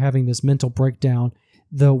out or they're having this mental breakdown,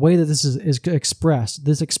 the way that this is expressed,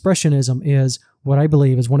 this expressionism is what I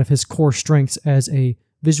believe is one of his core strengths as a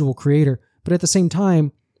visual creator. But at the same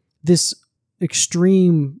time, this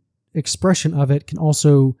extreme expression of it can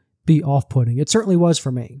also be off-putting. It certainly was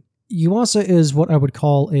for me. Yuasa is what I would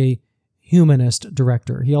call a humanist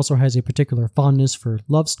director. He also has a particular fondness for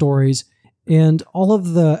love stories, and all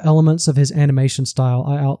of the elements of his animation style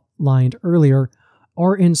I outlined earlier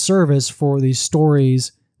are in service for the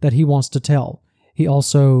stories that he wants to tell. He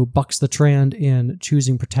also bucks the trend in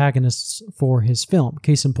choosing protagonists for his film.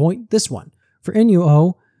 Case in point, this one. For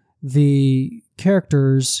INU-OH, the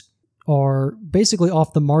characters are basically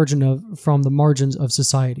off the margin from the margins of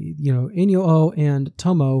society. You know, INU-OH and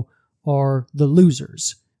Tomo are the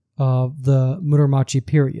losers of the Muromachi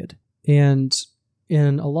period. And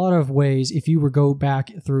in a lot of ways, if you go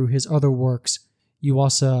back through his other works,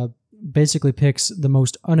 Yuasa basically picks the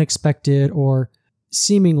most unexpected or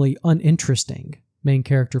seemingly uninteresting main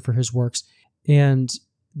character for his works, and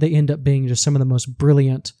they end up being just some of the most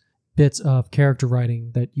brilliant bits of character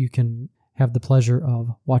writing that you can have the pleasure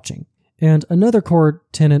of watching. And another core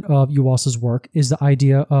tenet of Yuasa's work is the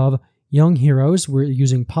idea of young heroes. We're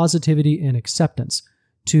using positivity and acceptance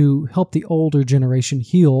to help the older generation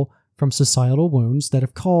heal from societal wounds that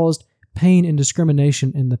have caused pain and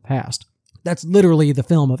discrimination in the past. That's literally the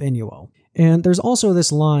film of INU-OH. And there's also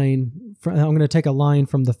this line, I'm going to take a line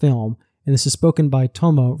from the film, and this is spoken by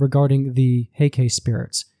Tomo regarding the Heike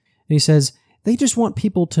spirits. And he says, "They just want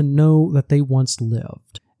people to know that they once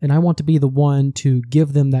lived, and I want to be the one to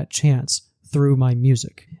give them that chance through my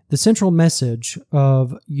music." The central message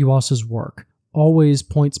of Yuasa's work always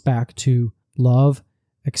points back to love,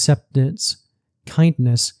 acceptance,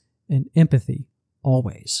 kindness, and empathy,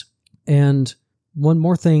 always. And one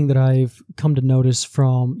more thing that I've come to notice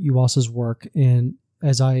from Yuasa's work, and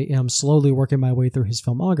as I am slowly working my way through his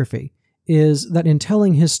filmography, is that in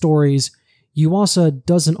telling his stories, Yuasa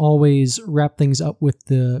doesn't always wrap things up with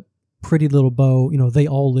the pretty little bow, they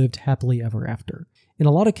all lived happily ever after. In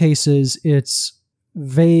a lot of cases, it's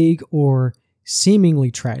vague or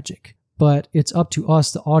seemingly tragic, but it's up to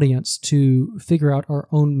us, the audience, to figure out our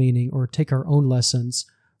own meaning or take our own lessons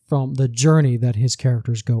from the journey that his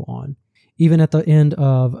characters go on. Even at the end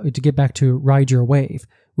to get back to Ride Your Wave,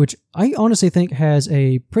 which I honestly think has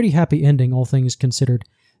a pretty happy ending, all things considered,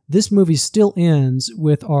 this movie still ends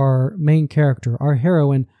with our main character, our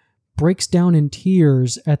heroine, breaks down in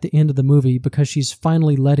tears at the end of the movie because she's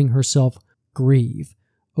finally letting herself grieve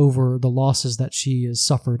over the losses that she has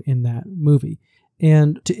suffered in that movie.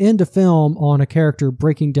 And to end a film on a character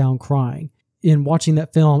breaking down crying, in watching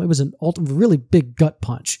that film, it was a really big gut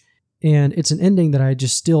punch. And it's an ending that I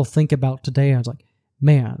just still think about today. I was like,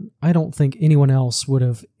 man, I don't think anyone else would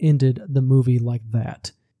have ended the movie like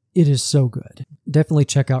that. It is so good. Definitely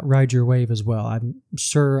check out Ride Your Wave as well. I'm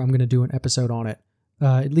sure I'm going to do an episode on it,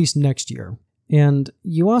 at least next year. And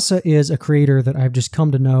Yuasa is a creator that I've just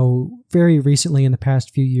come to know very recently in the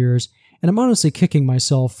past few years, and I'm honestly kicking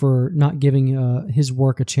myself for not giving his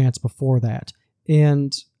work a chance before that.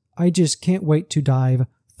 And I just can't wait to dive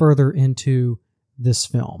further into this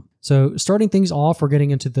film. So starting things off, we're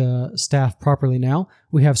getting into the staff properly now.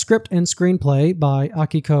 We have script and screenplay by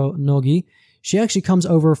Akiko Nogi. She actually comes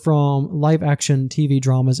over from live-action TV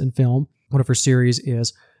dramas and film. One of her series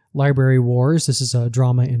is Library Wars. This is a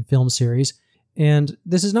drama and film series. And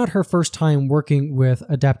this is not her first time working with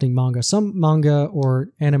adapting manga. Some manga or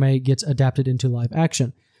anime gets adapted into live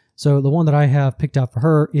action. So the one that I have picked out for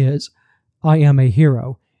her is I Am a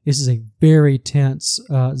Hero. This is a very tense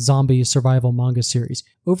zombie survival manga series.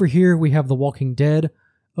 Over here, we have The Walking Dead.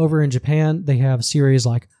 Over in Japan, they have series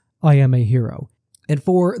like I Am a Hero. And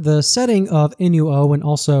for the setting of INU-OH, and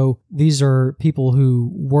also these are people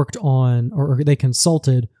who worked on, or they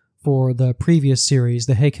consulted for the previous series,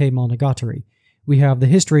 the Heikei Monogatari. We have the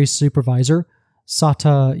history supervisor,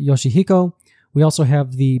 Sata Yoshihiko. We also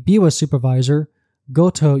have the Biwa supervisor,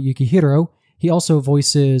 Goto Yukihiro. He also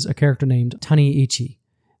voices a character named Taniichi.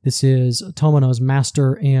 This is Tomino's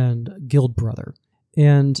master and guild brother.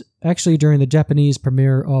 And actually, during the Japanese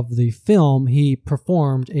premiere of the film, he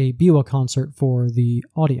performed a biwa concert for the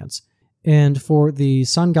audience. And for the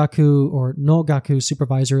Sangaku or Nogaku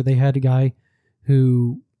supervisor, they had a guy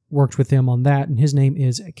who worked with him on that, and his name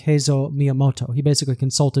is Keizo Miyamoto. He basically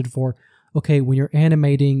consulted for, okay, when you're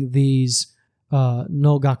animating these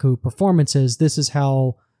Nogaku performances, this is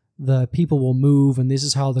how the people will move, and this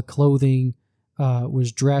is how the clothing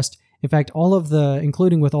was dressed. In fact,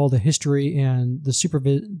 including with all the history and the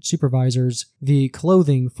supervisors, the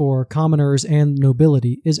clothing for commoners and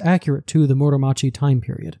nobility is accurate to the Muromachi time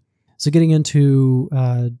period. So getting into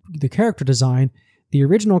the character design, the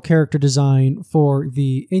original character design for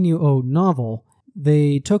the INU-OH novel,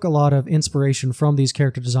 they took a lot of inspiration from these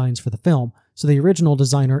character designs for the film. So the original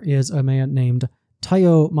designer is a man named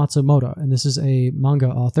Taiyo Matsumoto, and this is a manga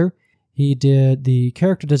author. He did the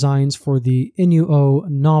character designs for the INU-OH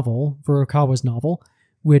novel, Furukawa's novel,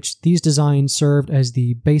 which these designs served as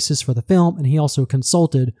the basis for the film, and he also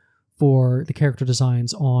consulted for the character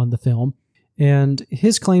designs on the film. And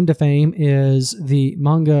his claim to fame is the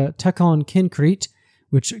manga Tekkon Kinkreet,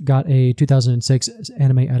 which got a 2006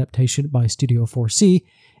 anime adaptation by Studio 4C,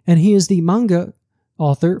 and he is the manga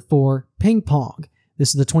author for Ping Pong. This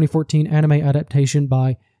is the 2014 anime adaptation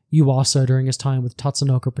by Yuasa during his time with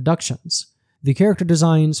Tatsunoko Productions. The character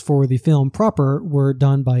designs for the film proper were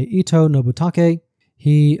done by Ito Nobutake.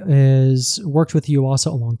 He has worked with Yuasa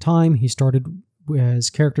a long time. He started as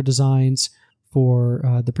character designs for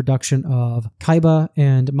the production of Kaiba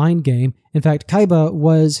and Mind Game. In fact, Kaiba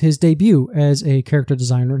was his debut as a character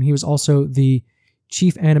designer, and he was also the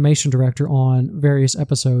chief animation director on various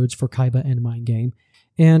episodes for Kaiba and Mind Game.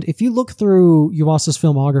 And if you look through Yuasa's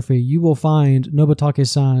filmography, you will find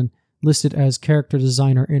Nobutake-san listed as character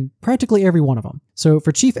designer in practically every one of them. So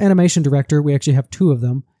for chief animation director, we actually have two of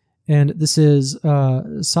them, and this is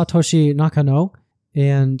Satoshi Nakano,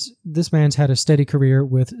 and this man's had a steady career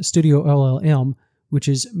with Studio LLM, which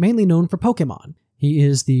is mainly known for Pokemon. He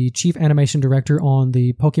is the chief animation director on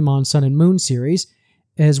the Pokemon Sun and Moon series,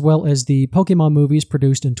 as well as the Pokemon movies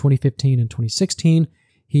produced in 2015 and 2016.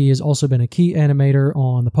 He has also been a key animator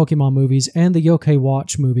on the Pokemon movies and the Yokai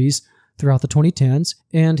Watch movies throughout the 2010s,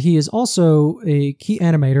 and he is also a key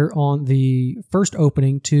animator on the first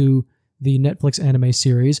opening to the Netflix anime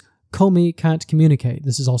series, Komi Can't Communicate.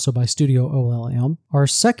 This is also by Studio OLM. Our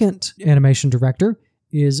second animation director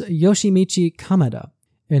is Yoshimichi Kameda,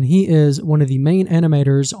 and he is one of the main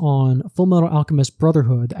animators on Fullmetal Alchemist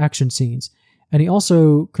Brotherhood, the action scenes, and he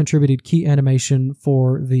also contributed key animation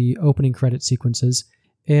for the opening credit sequences.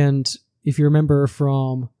 And if you remember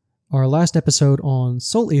from our last episode on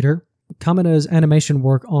Soul Eater, Kameda's animation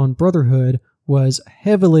work on Brotherhood was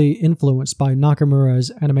heavily influenced by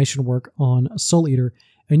Nakamura's animation work on Soul Eater,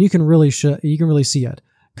 and you can really see it.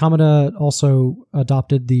 Kameda also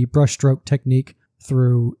adopted the brushstroke technique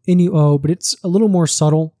through INU-OH, but it's a little more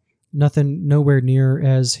subtle, nowhere near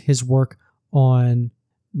as his work on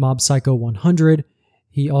Mob Psycho 100.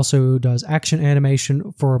 He also does action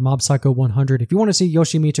animation for Mob Psycho 100. If you want to see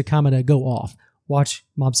Yoshimichi Kameda go off, watch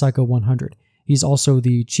Mob Psycho 100. He's also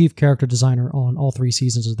the chief character designer on all 3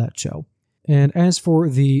 seasons of that show. And as for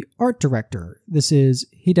the art director, this is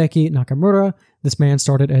Hideki Nakamura. This man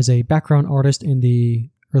started as a background artist in the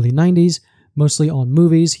early 90s, mostly on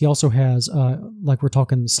movies. He also has, we're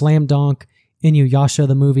talking Slam Dunk, Inuyasha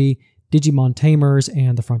the movie, Digimon Tamers,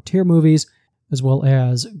 and the Frontier movies, as well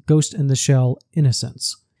as Ghost in the Shell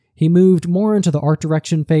Innocence. He moved more into the art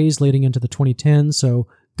direction phase leading into the 2010s, so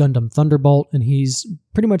Gundam Thunderbolt, and he's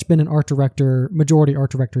pretty much been an majority art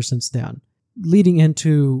director since then. Leading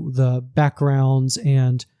into the backgrounds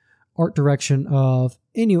and art direction of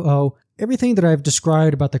INU-OH, everything that I've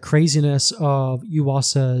described about the craziness of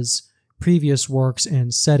Yuasa's previous works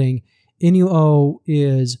and setting, INU-OH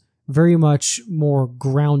is very much more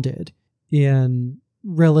grounded in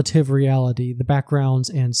relative reality, the backgrounds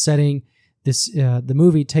and setting. The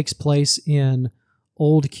movie takes place in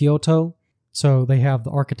old Kyoto, so they have the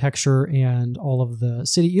architecture and all of the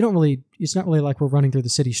city. It's not really like we're running through the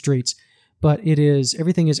city streets, but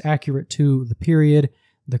everything is accurate to the period,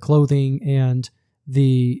 the clothing, and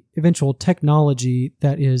the eventual technology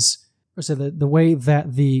that is, the way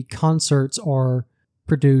that the concerts are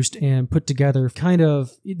produced and put together.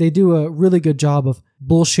 They do a really good job of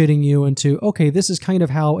bullshitting you into, okay, this is kind of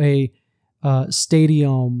how a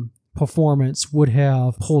stadium performance would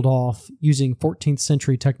have pulled off using 14th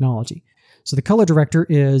century technology. So the color director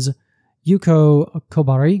is Yuko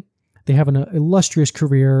Kobari. They have an illustrious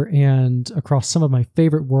career, and across some of my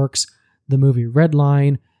favorite works, the movie Red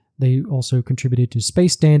Line. They also contributed to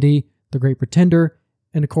Space Dandy, The Great Pretender,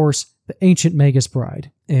 and of course, The Ancient Magus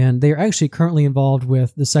Bride. And they are actually currently involved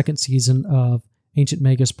with the second season of Ancient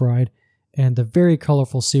Magus Bride and the very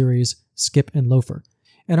colorful series Skip and Loafer.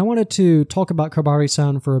 And I wanted to talk about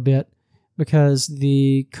Kobari-san for a bit because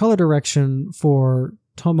the color direction for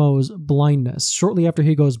Tomo's blindness, shortly after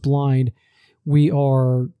he goes blind, we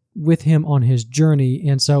are with him on his journey.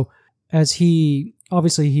 And so as he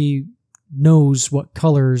knows what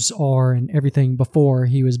colors are and everything before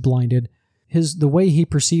he was blinded, the way he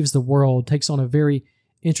perceives the world takes on a very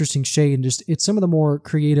interesting shade, and it's some of the more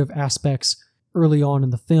creative aspects early on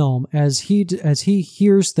in the film. As he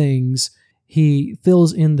hears things, he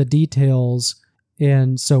fills in the details,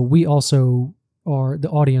 and so we also the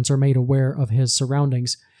audience are made aware of his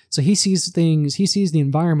surroundings. So he sees the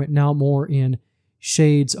environment now more in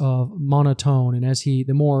shades of monotone, and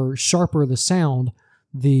the more sharper the sound,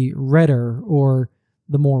 the redder or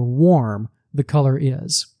the more warm the color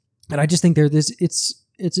is. And I just think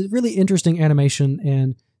it's a really interesting animation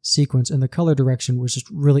and sequence, and the color direction was just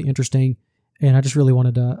really interesting, and I just really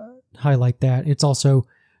wanted to highlight that. It's also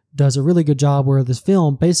does a really good job where this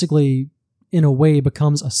film basically, in a way,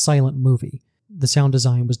 becomes a silent movie. The sound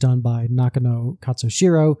design was done by Nakano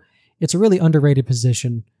Katsushiro. It's a really underrated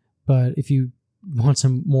position, but if you want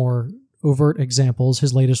some more overt examples,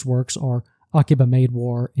 his latest works are Akiba Maid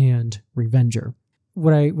War and Revenger.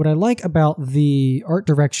 What I like about the art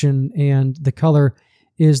direction and the color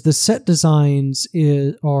is the set designs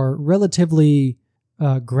are relatively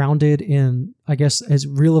grounded in, I guess, as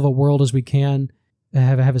real of a world as we can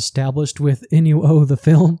have established with INU-OH the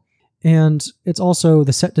film. And it's also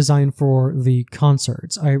the set design for the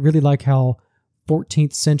concerts. I really like how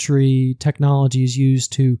 14th century technology is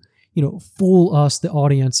used to, fool us, the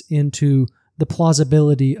audience, into the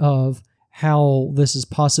plausibility of how this is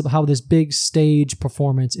possible, how this big stage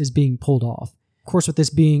performance is being pulled off. Of course, with this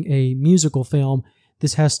being a musical film,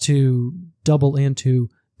 this has to double into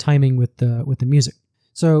timing with the music.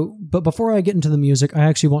 So, but before I get into the music, I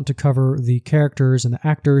actually want to cover the characters and the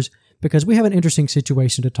actors, because we have an interesting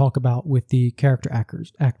situation to talk about with the character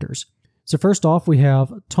actors. So first off, we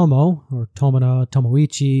have Tomo, or Tomona,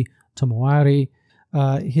 Tomoichi, Tomoari.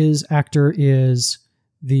 His actor is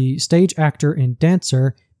the stage actor and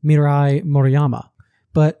dancer Mirai Moriyama.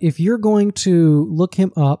 But if you're going to look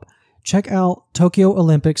him up, check out Tokyo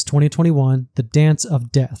Olympics 2021, The Dance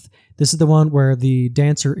of Death. This is the one where the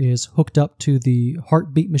dancer is hooked up to the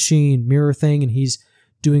heartbeat machine mirror thing, and he's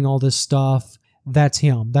doing all this stuff. That's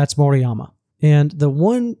him. That's Moriyama. And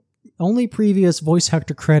the only previous voice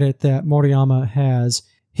actor credit that Moriyama has,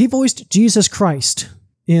 he voiced Jesus Christ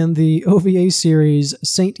in the OVA series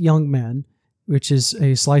Saint Young Men, which is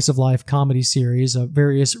a slice-of-life comedy series of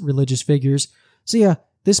various religious figures. So yeah,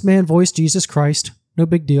 this man voiced Jesus Christ. No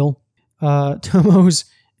big deal. Tomo's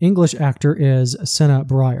English actor is Senna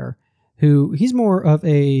Breyer, he's more of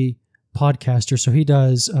a podcaster, so he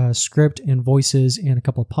does script and voices in a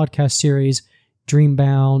couple of podcast series,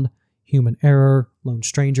 Dreambound, Human Error, Lone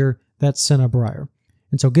Stranger. That's Senna Breyer.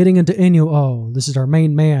 And so getting into INU-OH, this is our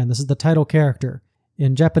main man. This is the title character.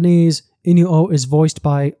 In Japanese, INU-OH is voiced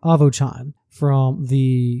by Avo-chan from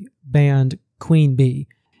the band Queen Bee.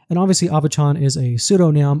 And obviously Avo-chan is a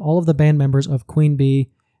pseudonym. All of the band members of Queen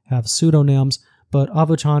Bee have pseudonyms, but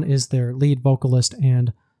Avo-chan is their lead vocalist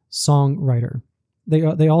and songwriter.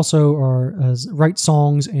 They also write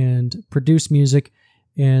songs and produce music,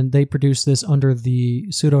 and they produce this under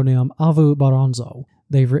the pseudonym Avu Baranzo.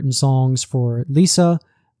 They've written songs for Lisa,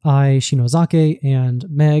 Ai Shinozake, and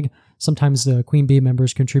Meg. Sometimes the Queen Bee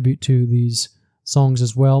members contribute to these songs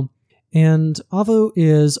as well. And Avu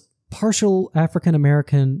is partial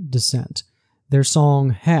African-American descent. Their song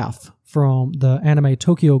Half from the anime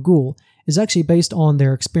Tokyo Ghoul is actually based on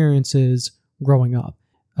their experiences growing up.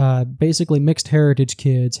 Basically, mixed heritage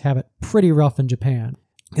kids have it pretty rough in Japan.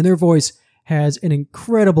 And their voice has an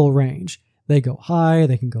incredible range. They go high,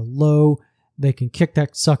 they can go low, they can kick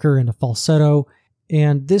that sucker into falsetto.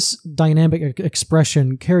 And this dynamic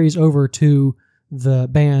expression carries over to the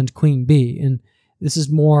band Queen Bee. And this is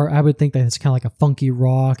more, I would think that it's kind of like a funky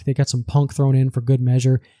rock. They got some punk thrown in for good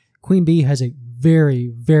measure. Queen Bee has a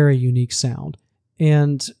very, very unique sound.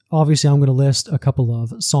 And obviously I'm going to list a couple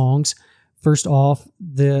of songs. First off,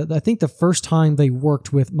 I think the first time they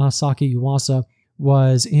worked with Masaki Yuasa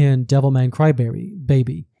was in Devilman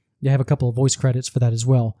Crybaby. They have a couple of voice credits for that as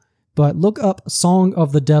well. But look up Song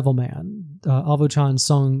of the Devilman. Avo-chan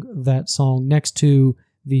sung that song next to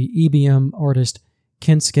the EBM artist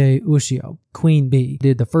Kensuke Ushio. Queen Bee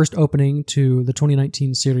did the first opening to the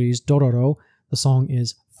 2019 series Dororo. The song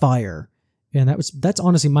is fire. And that's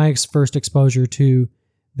honestly my first exposure to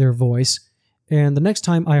their voice. And the next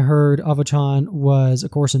time I heard Avo-chan was,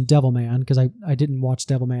 of course, in Devilman, because I didn't watch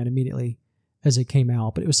Devilman immediately as it came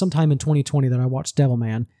out, but it was sometime in 2020 that I watched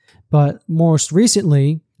Devilman. But most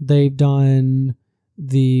recently, they've done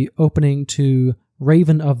the opening to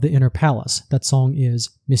Raven of the Inner Palace. That song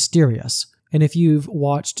is Mysterious. And if you've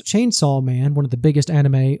watched Chainsaw Man, one of the biggest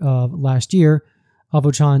anime of last year,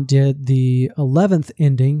 Avo-chan did the 11th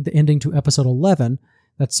ending, the ending to episode 11.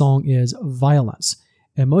 That song is Violence.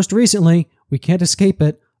 And most recently, we can't escape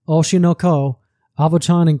it, Oshi no Ko,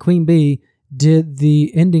 Avo-chan and Queen Bee did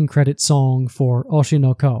the ending credit song for Oshi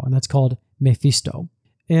no Ko, and that's called Mephisto.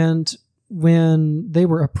 And when they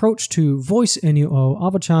were approached to voice INU-OH,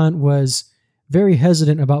 Avo-chan was very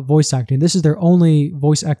hesitant about voice acting. This is their only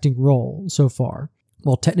voice acting role so far.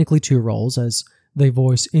 Well, technically 2 roles, as they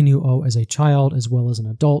voice INU-OH as a child as well as an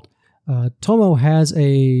adult. Tomo as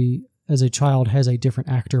a child has a different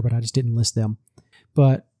actor, but I just didn't list them.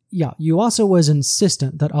 But yeah, Yuasa was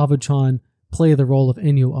insistent that Avo-chan play the role of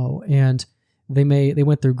INU-OH, and they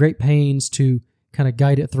went through great pains to kind of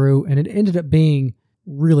guide it through, and it ended up being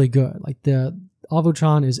really good. Like the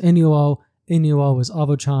Avo-chan is INU-OH, INU-OH is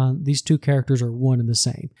Avo-chan. These 2 characters are one and the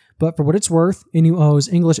same. But for what it's worth, INU-OH's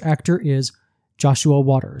English actor is Joshua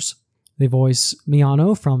Waters. They voice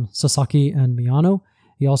Miyano from Sasaki and Miyano.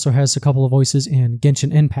 He also has a couple of voices in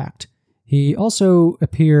Genshin Impact. He also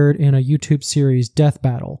appeared in a YouTube series Death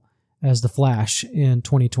Battle as the Flash in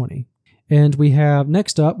 2020. And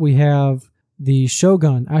next up, we have the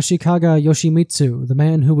Shogun Ashikaga Yoshimitsu, the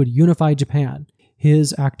man who would unify Japan.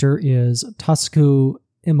 His actor is Tasuku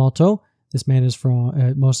Emoto. This man is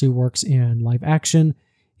mostly works in live action.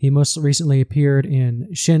 He most recently appeared in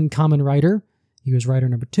Shin Kamen Rider. He was writer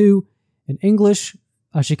number 2. In English,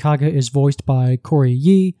 Ashikaga is voiced by Corey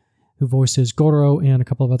Yee, who voices Goro and a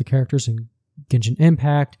couple of other characters in Genshin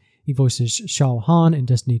Impact. He voices Shao Han in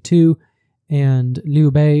Destiny 2, and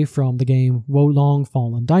Liu Bei from the game Wo Long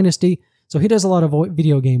Fallen Dynasty. So he does a lot of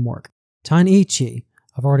video game work. Taniichi,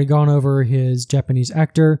 I've already gone over his Japanese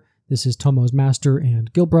actor. This is Tomo's master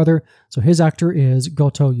and guild brother. So his actor is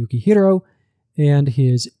Goto Yukihiro, and he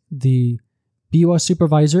is the Biwa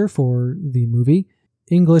supervisor for the movie.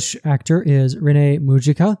 English actor is Rene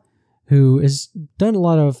Mujica, who has done a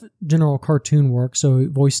lot of general cartoon work, so he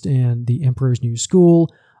voiced in The Emperor's New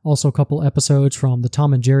School, also a couple episodes from The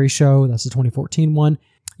Tom and Jerry Show, that's the 2014 one.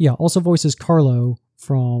 Yeah, also voices Carlo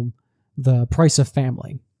from The Price of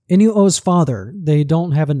Family. INU-OH's father, they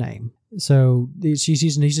don't have a name, so he's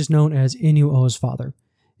just known as INU-OH's father.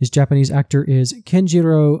 His Japanese actor is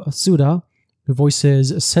Kenjiro Suda, who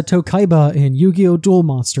voices Seto Kaiba in Yu-Gi-Oh! Duel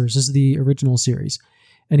Monsters. This is the original series.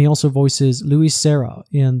 And he also voices Luis Serra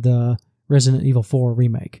in the Resident Evil 4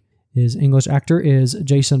 remake. His English actor is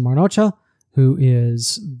Jason Marnocha, who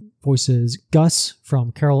voices Gus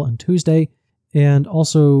from Carol and Tuesday, and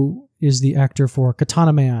also is the actor for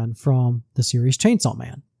Katana Man from the series Chainsaw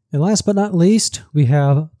Man. And last but not least, we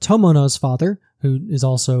have Tomono's father, who is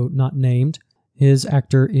also not named. His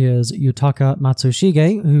actor is Yutaka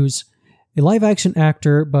Matsushige, who's a live-action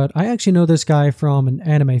actor, but I actually know this guy from an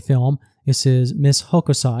anime film. This is Miss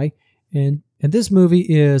Hokusai, and this movie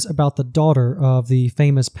is about the daughter of the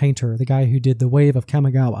famous painter, the guy who did The Wave of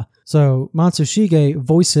Kamigawa. So Matsushige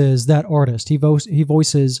voices that artist. He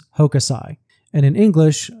voices Hokusai. And in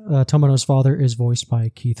English, Tomono's father is voiced by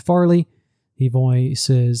Keith Farley. He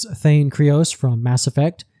voices Thane Krios from Mass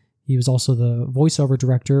Effect. He was also the voiceover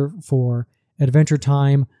director for Adventure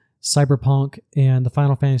Time, Cyberpunk, and the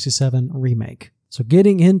Final Fantasy VII Remake. So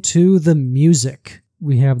getting into the music.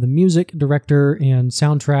 We have the music director and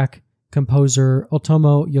soundtrack composer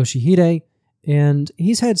Otomo Yoshihide, and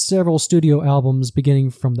he's had several studio albums beginning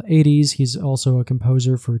from the 80s. He's also a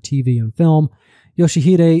composer for TV and film.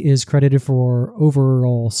 Yoshihide is credited for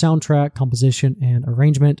overall soundtrack, composition, and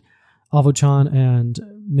arrangement. Avo-chan and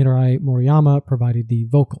Mirai Moriyama provided the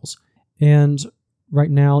vocals. And right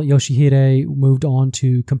now, Yoshihide moved on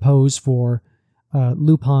to compose for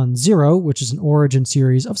Lupin Zero, which is an origin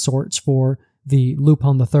series of sorts for the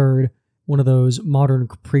Lupin III, one of those modern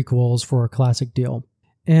prequels for a classic deal.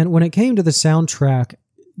 And when it came to the soundtrack,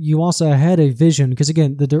 you also had a vision, because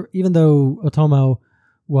again, even though Otomo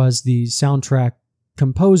was the soundtrack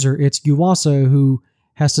composer, it's Yuasa who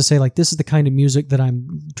has to say, like, this is the kind of music that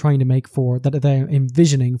I'm trying to make that I'm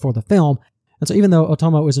envisioning for the film. And so even though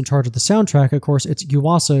Otomo is in charge of the soundtrack, of course, it's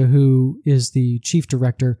Yuasa who is the chief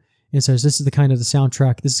director and says, this is the kind of the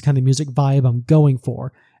soundtrack, this is kind of the music vibe I'm going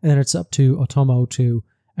for. And then it's up to Otomo to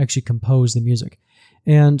actually compose the music.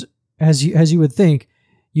 And as you would think,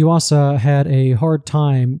 Yuasa had a hard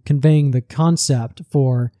time conveying the concept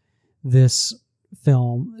for this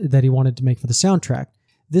film that he wanted to make for the soundtrack.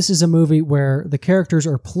 This is a movie where the characters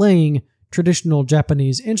are playing traditional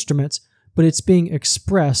Japanese instruments, but it's being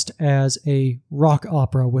expressed as a rock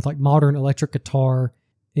opera with like modern electric guitar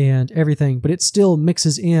and everything, but it still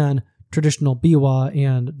mixes in traditional biwa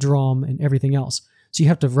and drum and everything else. So you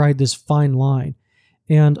have to ride this fine line.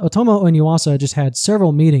 And Otomo and Yuasa just had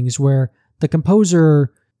several meetings where the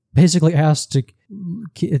composer basically asked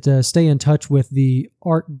to stay in touch with the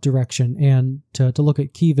art direction and to look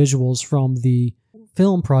at key visuals from the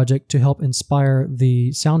film project to help inspire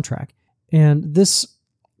the soundtrack. And this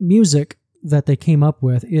music that they came up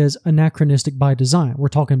with is anachronistic by design. We're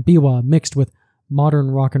talking biwa mixed with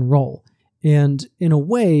modern rock and roll. And in a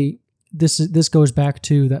way, this goes back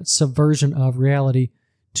to that subversion of reality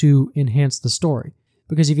to enhance the story.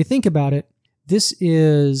 Because if you think about it, this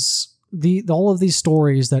is all of these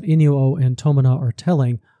stories that INU-OH and Tomina are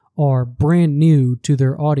telling are brand new to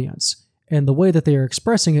their audience. And the way that they are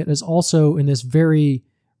expressing it is also in this very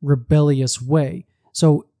rebellious way.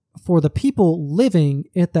 So for the people living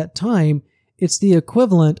at that time, it's the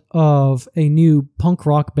equivalent of a new punk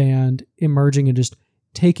rock band emerging and just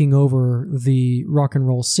taking over the rock and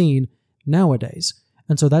roll scene nowadays.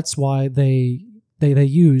 And so that's why they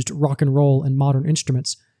used rock and roll and modern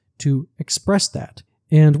instruments to express that.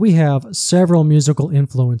 And we have several musical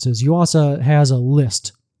influences. Yuasa has a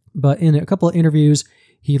list, but in a couple of interviews,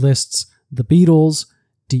 he lists the Beatles,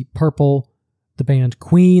 Deep Purple, the band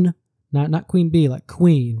Queen, not Queen Bee, like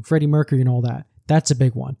Queen, Freddie Mercury and all that. That's a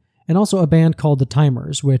big one. And also a band called The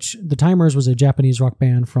Timers, which The Timers was a Japanese rock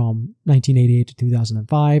band from 1988 to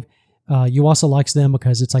 2005. Yuasa likes them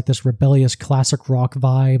because it's like this rebellious classic rock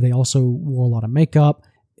vibe. They also wore a lot of makeup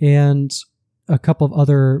and a couple of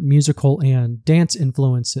other musical and dance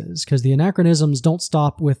influences because the anachronisms don't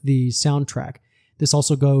stop with the soundtrack. This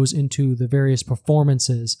also goes into the various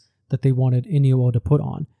performances that they wanted INU-OH to put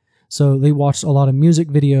on. So they watched a lot of music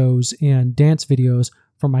videos and dance videos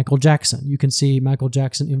from Michael Jackson. You can see Michael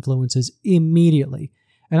Jackson influences immediately.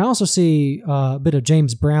 And I also see a bit of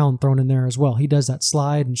James Brown thrown in there as well. He does that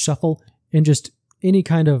slide and shuffle and just any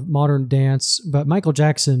kind of modern dance, but Michael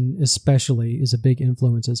Jackson especially is a big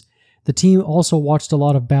influences. The team also watched a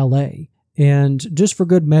lot of ballet. And just for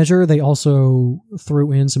good measure, they also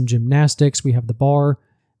threw in some gymnastics. We have the bar,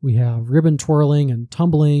 we have ribbon twirling and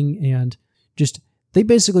tumbling, and just they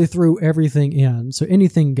basically threw everything in, so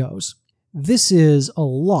anything goes. This is a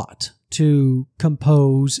lot to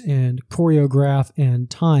compose and choreograph and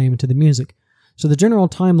time to the music. So the general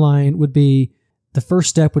timeline would be, the first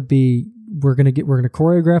step would be we're going to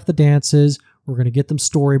choreograph the dances, we're going to get them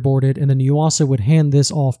storyboarded, and then Yuasa would hand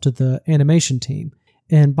this off to the animation team.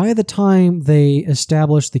 And by the time they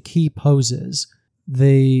established the key poses,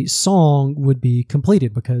 the song would be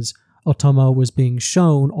completed because Otomo was being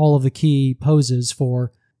shown all of the key poses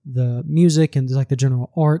for the music and like the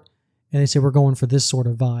general art. And they say, we're going for this sort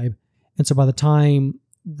of vibe. And so by the time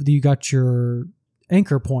you got your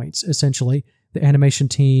anchor points, essentially, the animation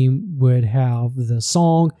team would have the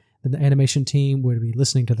song, then the animation team would be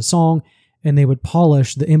listening to the song, and they would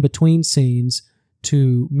polish the in-between scenes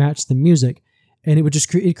to match the music. And it would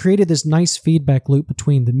just it created this nice feedback loop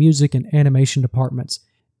between the music and animation departments,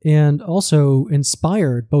 and also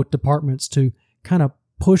inspired both departments to kind of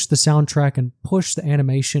push the soundtrack and push the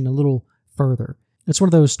animation a little further. It's one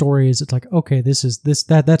of those stories. It's like, okay,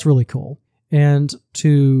 that's really cool. And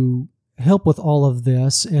to help with all of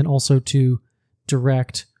this, and also to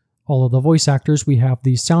direct all of the voice actors, we have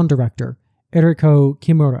the sound director, Eriko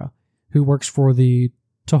Kimura, who works for the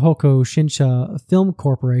Tohoku Shinsha Film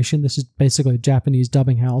Corporation. This is basically a Japanese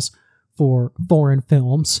dubbing house for foreign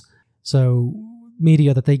films, so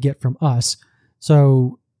media that they get from us.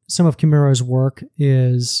 So some of Kimura's work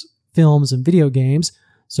is films and video games,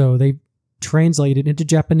 so they translated into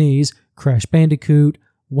Japanese Crash Bandicoot,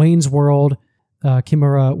 Wayne's World.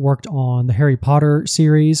 Kimura worked on the Harry Potter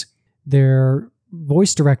series. Their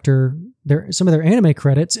voice director, some of their anime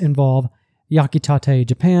credits involve Yakitate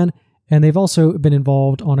Japan, and they've also been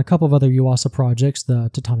involved on a couple of other Yuasa projects, the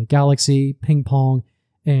Tatami Galaxy, Ping Pong,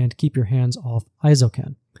 and Keep Your Hands Off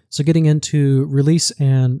Aizoken. So getting into release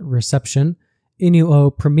and reception,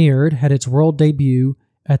 INU-OH premiered, had its world debut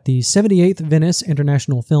at the 78th Venice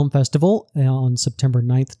International Film Festival on September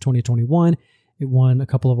 9th, 2021. It won a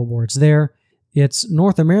couple of awards there. Its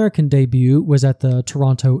North American debut was at the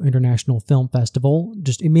Toronto International Film Festival,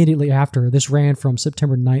 just immediately after. This ran from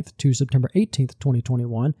September 9th to September 18th,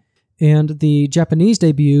 2021. And the Japanese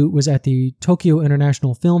debut was at the Tokyo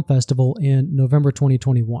International Film Festival in November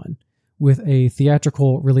 2021, with a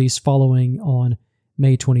theatrical release following on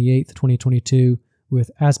May 28th, 2022, with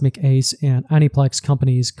Asmic Ace and Aniplex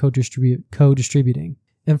companies co-distributing.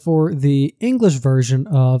 And for the English version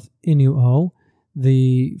of INU-OH,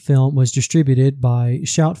 the film was distributed by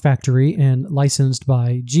Shout Factory and licensed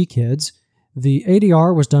by G-Kids. The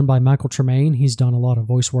ADR was done by Michael Tremaine. He's done a lot of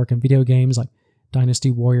voice work in video games like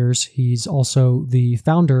Dynasty Warriors. He's also the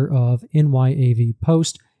founder of NYAV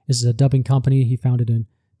Post. This is a dubbing company he founded in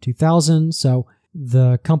 2000. So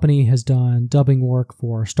the company has done dubbing work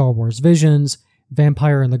for Star Wars Visions,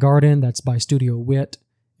 Vampire in the Garden, that's by Studio Wit,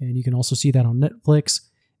 and you can also see that on Netflix.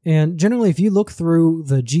 And generally, if you look through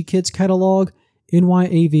the G-Kids catalog,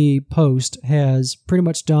 NYAV Post has pretty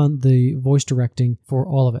much done the voice directing for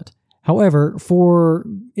all of it. However, for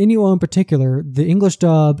INU-OH in particular, the English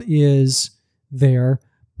dub is there,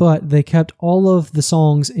 but they kept all of the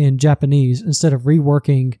songs in Japanese instead of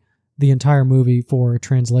reworking the entire movie for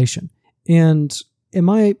translation. And in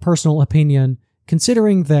my personal opinion,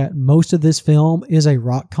 considering that most of this film is a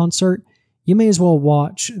rock concert, you may as well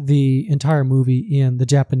watch the entire movie in the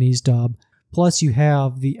Japanese dub. Plus, you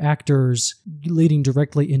have the actors leading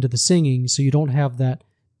directly into the singing, so you don't have that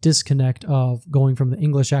disconnect of going from the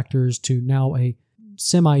English actors to now a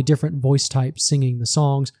semi-different voice type singing the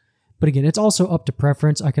songs. But again, it's also up to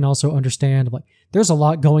preference. I can also understand, like, there's a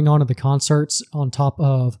lot going on at the concerts on top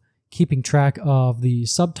of keeping track of the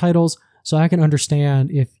subtitles, so I can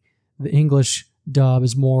understand if the English dub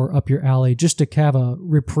is more up your alley just to have a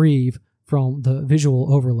reprieve from the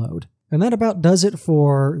visual overload. And that about does it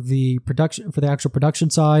for the actual production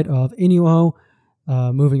side of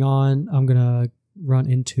INU-OH. Moving on, I'm going to run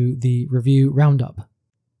into the review roundup.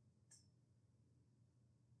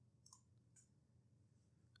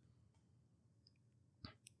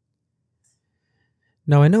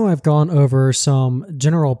 Now, I know I've gone over some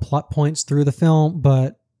general plot points through the film,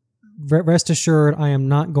 but rest assured I am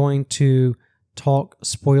not going to talk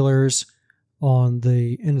spoilers on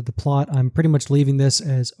the end of the plot. I'm pretty much leaving this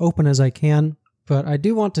as open as I can, but I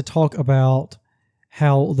do want to talk about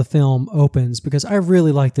how the film opens because I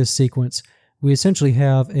really like this sequence. We essentially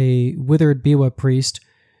have a withered Biwa priest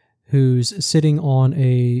who's sitting on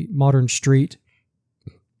a modern street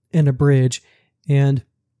and a bridge, and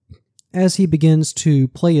as he begins to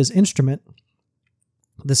play his instrument,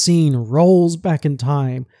 the scene rolls back in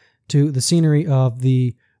time to the scenery of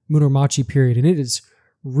the Muromachi period, and it is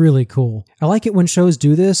really cool. I like it when shows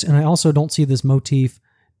do this, and I also don't see this motif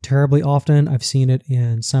terribly often. I've seen it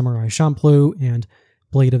in Samurai Champloo and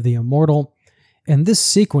Blade of the Immortal, and this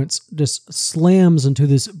sequence just slams into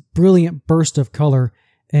this brilliant burst of color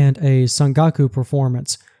and a sangaku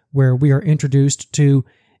performance where we are introduced to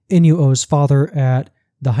INU-OH's father at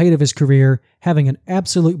the height of his career, having an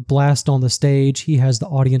absolute blast on the stage. He has the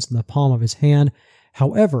audience in the palm of his hand.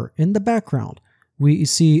 However, in the background, we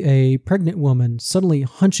see a pregnant woman suddenly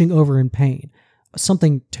hunching over in pain.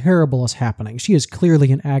 Something terrible is happening. She is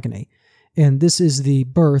clearly in agony. And this is the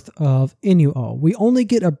birth of INU-OH. We only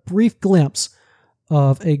get a brief glimpse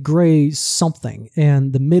of a gray something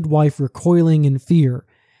and the midwife recoiling in fear.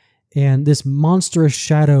 And this monstrous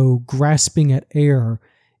shadow grasping at air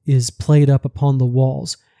is played up upon the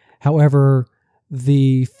walls. However,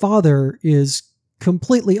 the father is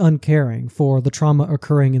completely uncaring for the trauma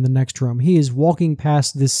occurring in the next room. He is walking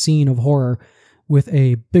past this scene of horror with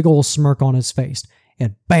a big old smirk on his face,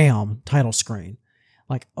 and bam, title screen.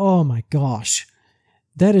 Like, oh my gosh,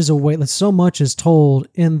 that is a way, like, so much is told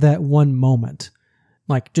in that one moment.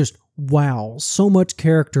 Like, just wow, so much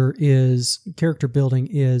character building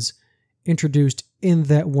is introduced in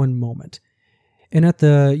that one moment. And at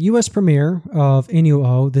the US premiere of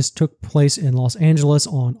INU-OH, this took place in Los Angeles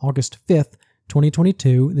on August 5th,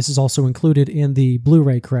 2022. This is also included in the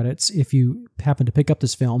Blu-ray credits if you happen to pick up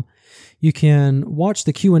this film. You can watch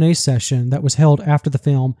the Q&A session that was held after the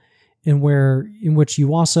film in which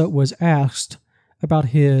Yuasa was asked about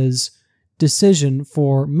his decision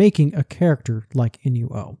for making a character like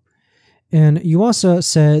INU-OH. And Yuasa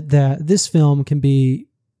said that this film can be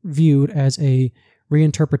viewed as a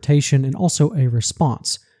reinterpretation and also a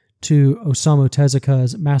response to Osamu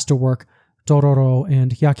Tezuka's masterwork Dororo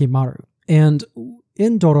and Hyakimaru. And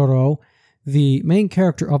in Dororo, the main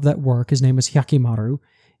character of that work, his name is Hyakimaru.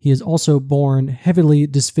 He is also born heavily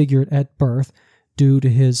disfigured at birth due to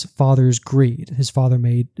his father's greed. His father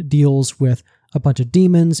made deals with a bunch of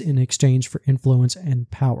demons in exchange for influence and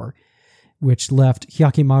power, which left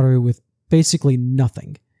Hyakimaru with basically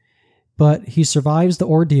nothing. But he survives the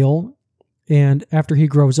ordeal, and after he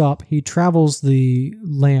grows up, he travels the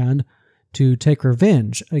land to take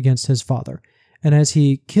revenge against his father. And as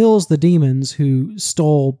he kills the demons who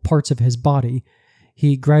stole parts of his body,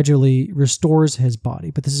 he gradually restores his body.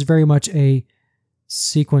 But this is very much a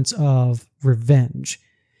sequence of revenge.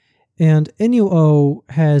 And INU-OH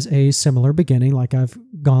has a similar beginning, like I've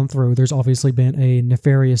gone through. There's obviously been a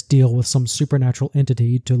nefarious deal with some supernatural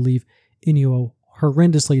entity to leave INU-OH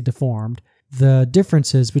horrendously deformed. The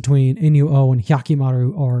differences between INU-OH and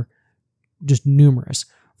Hyakimaru are just numerous.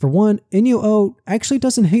 For one, INU-OH actually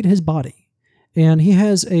doesn't hate his body, and he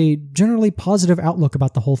has a generally positive outlook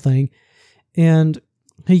about the whole thing, and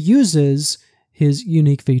he uses his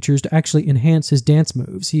unique features to actually enhance his dance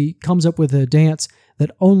moves. He comes up with a dance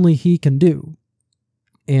that only he can do.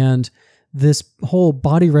 And this whole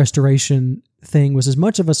body restoration thing was as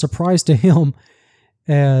much of a surprise to him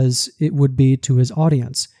as it would be to his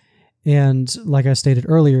audience. And like I stated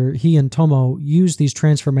earlier, he and Tomo use these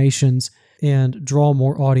transformations and draw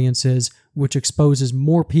more audiences, which exposes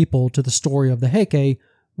more people to the story of the Heike,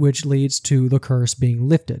 which leads to the curse being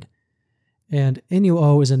lifted. And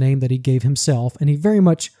INU-OH is a name that he gave himself, and he very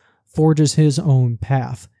much forges his own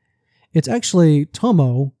path. It's actually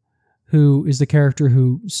Tomo who is the character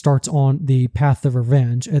who starts on the path of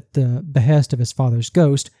revenge at the behest of his father's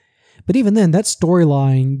ghost, but even then, that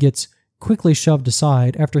storyline gets quickly shoved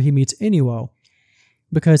aside after he meets INU-OH,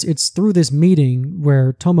 because it's through this meeting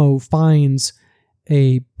where Tomo finds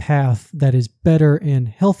a path that is better and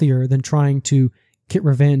healthier than trying to get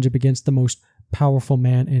revenge against the most powerful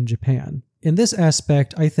man in Japan. In this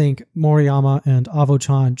aspect, I think Moriyama and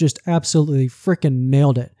Avo-chan just absolutely freaking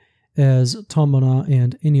nailed it as Tomona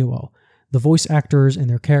and INU-OH. The voice actors and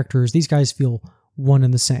their characters, these guys feel one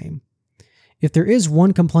and the same. If there is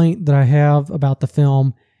one complaint that I have about the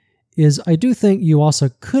film, is I do think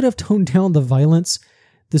Yuasa could have toned down the violence.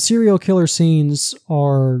 The serial killer scenes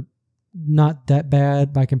are not that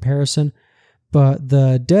bad by comparison, but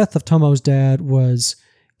the death of Tomo's dad was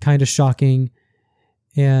kind of shocking.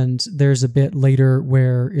 And there's a bit later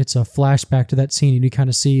where it's a flashback to that scene, and you kind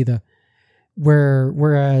of see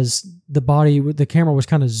whereas the camera was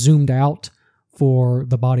kind of zoomed out for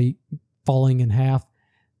the body falling in half.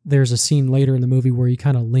 There's a scene later in the movie where you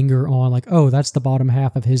kind of linger on, like, oh, that's the bottom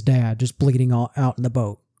half of his dad just bleeding all out in the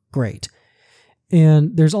boat. Great.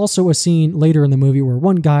 And there's also a scene later in the movie where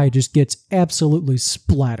one guy just gets absolutely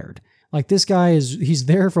splattered. Like, this guy he's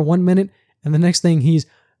there for 1 minute, and the next thing he's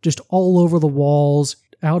just all over the walls,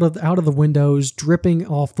 out of the windows, dripping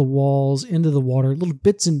off the walls into the water, little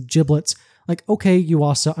bits and giblets. Like, okay,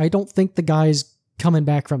 Yuasa, I don't think the guy's coming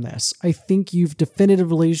back from this. I think you've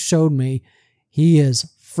definitively showed me he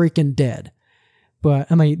is freaking dead.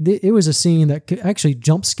 But, I mean, it was a scene that actually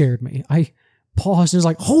jump scared me. I paused and was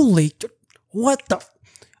like, holy, what the...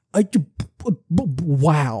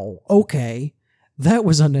 wow, okay. That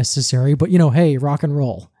was unnecessary, but, hey, rock and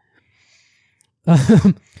roll.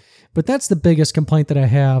 But that's the biggest complaint that I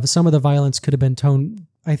have. Some of the violence could have been toned.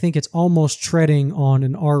 I think it's almost treading on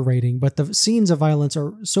an R rating, but the scenes of violence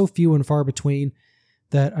are so few and far between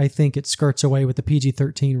that I think it skirts away with the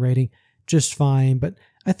PG-13 rating just fine. But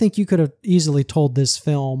I think you could have easily told this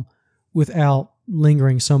film without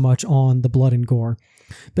lingering so much on the blood and gore.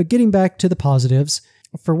 But getting back to the positives,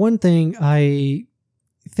 for one thing, I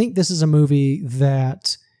think this is a movie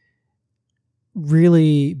that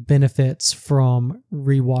really benefits from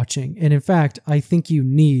rewatching. And in fact, I think you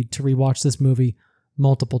need to rewatch this movie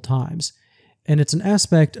multiple times. And it's an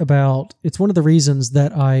aspect it's one of the reasons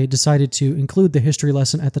that I decided to include the history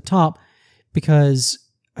lesson at the top, because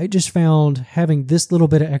I just found having this little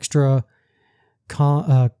bit of extra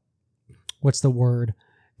context.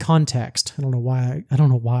 I don't know why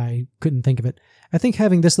I couldn't think of it. I think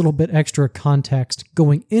having this little bit extra context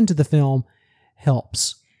going into the film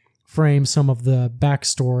helps frame some of the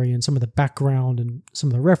backstory and some of the background and some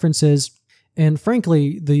of the references. And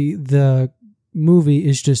frankly, the movie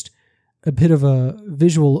is just a bit of a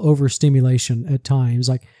visual overstimulation at times.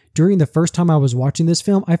 Like, during the first time I was watching this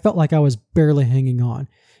film, I felt like I was barely hanging on.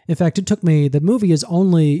 In fact, the movie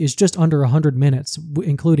is just under 100 minutes,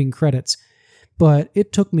 including credits, but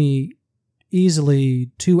it took me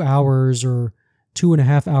easily 2 hours or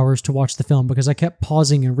 2.5 hours to watch the film, because I kept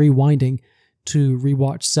pausing and rewinding to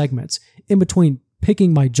rewatch segments in between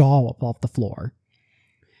picking my jaw up off the floor.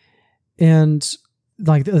 And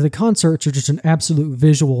like, the concerts are just an absolute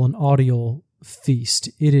visual and audio feast.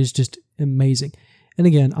 It is just amazing. And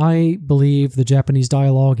again, I believe the Japanese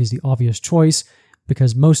dialogue is the obvious choice,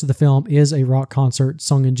 because most of the film is a rock concert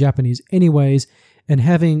sung in Japanese anyways, and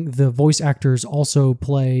having the voice actors also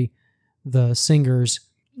play the singers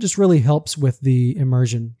just really helps with the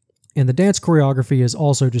immersion. And the dance choreography is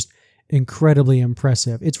also just incredibly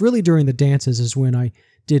impressive. It's really during the dances is when I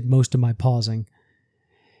did most of my pausing.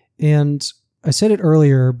 And I said it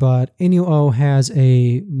earlier, but INU-OH has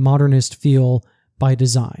a modernist feel by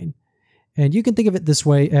design. And you can think of it this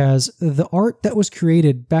way as the art that was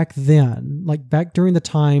created back then, like back during the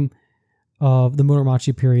time of the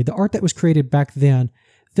Muromachi period, the art that was created back then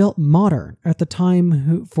felt modern at the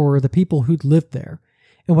time for the people who'd lived there.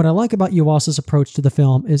 And what I like about Yuasa's approach to the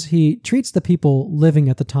film is he treats the people living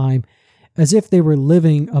at the time as if they were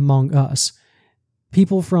living among us.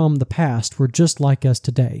 People from the past were just like us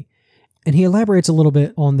today. And he elaborates a little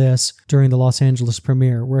bit on this during the Los Angeles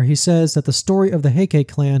premiere, where he says that the story of the Heike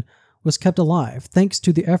clan was kept alive thanks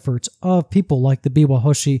to the efforts of people like the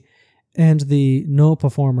Biwa-hoshi and the No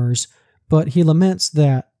performers, but he laments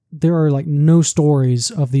that there are no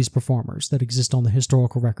stories of these performers that exist on the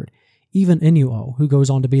historical record, even INU-OH, who goes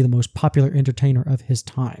on to be the most popular entertainer of his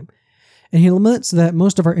time. And he laments that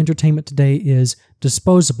most of our entertainment today is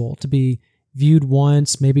disposable, to be viewed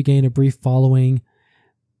once, maybe gain a brief following,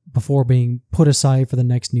 before being put aside for the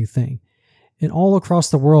next new thing. And all across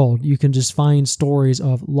the world, you can just find stories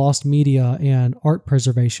of lost media and art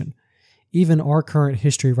preservation. Even our current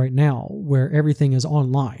history right now, where everything is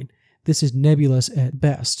online, this is nebulous at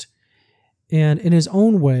best. And in his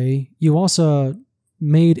own way, Yuasa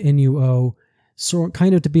made INU-OH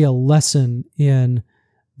kind of to be a lesson in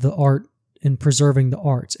the art, in preserving the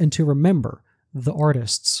arts, and to remember the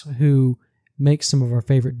artists who make some of our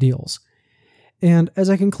favorite deals. And as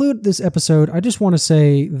I conclude this episode, I just want to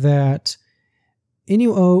say that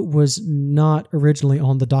INU-OH was not originally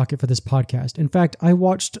on the docket for this podcast. In fact, I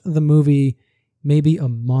watched the movie maybe a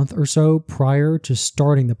month or so prior to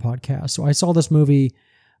starting the podcast. So I saw this movie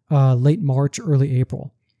late March, early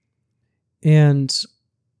April. And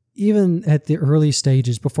even at the early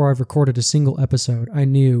stages, before I've recorded a single episode, I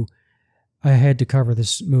knew I had to cover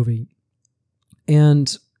this movie.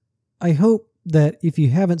 And I hope that if you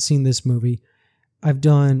haven't seen this movie, I've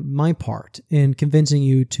done my part in convincing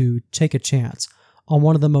you to take a chance on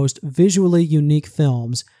one of the most visually unique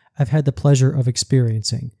films I've had the pleasure of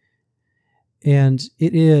experiencing. And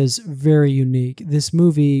it is very unique. This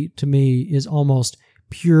movie, to me, is almost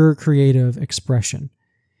pure creative expression.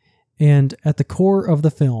 And at the core of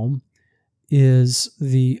the film is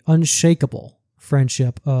the unshakable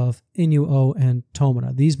friendship of INU-OH and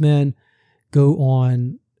Tomura. These men go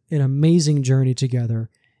on an amazing journey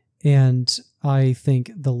together, and I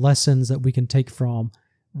think the lessons that we can take from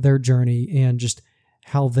their journey and just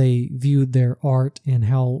how they viewed their art and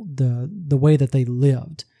how the way that they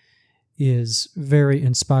lived is very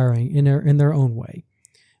inspiring in their own way.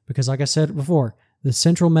 Because like I said before, the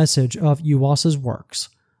central message of Yuasa's works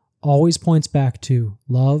always points back to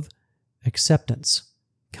love, acceptance,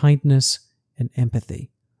 kindness, and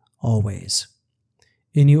empathy. Always.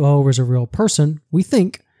 INU-OH was a real person, we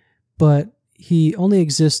think, but he only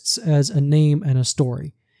exists as a name and a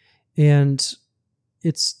story. And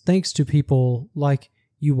it's thanks to people like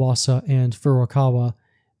Yuasa and Furukawa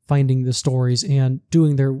finding the stories and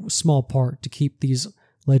doing their small part to keep these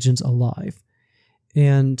legends alive.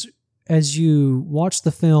 And as you watch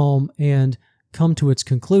the film and come to its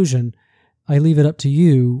conclusion, I leave it up to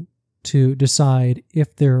you to decide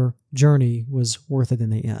if their journey was worth it in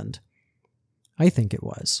the end. I think it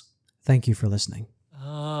was. Thank you for listening.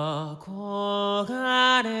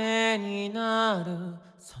 憧れになる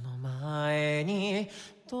その前に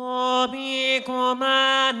飛び込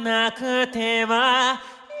まなくては今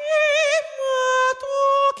解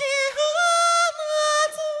き放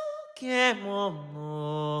つ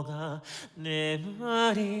獣が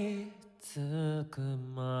眠りつく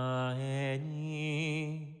前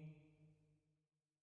に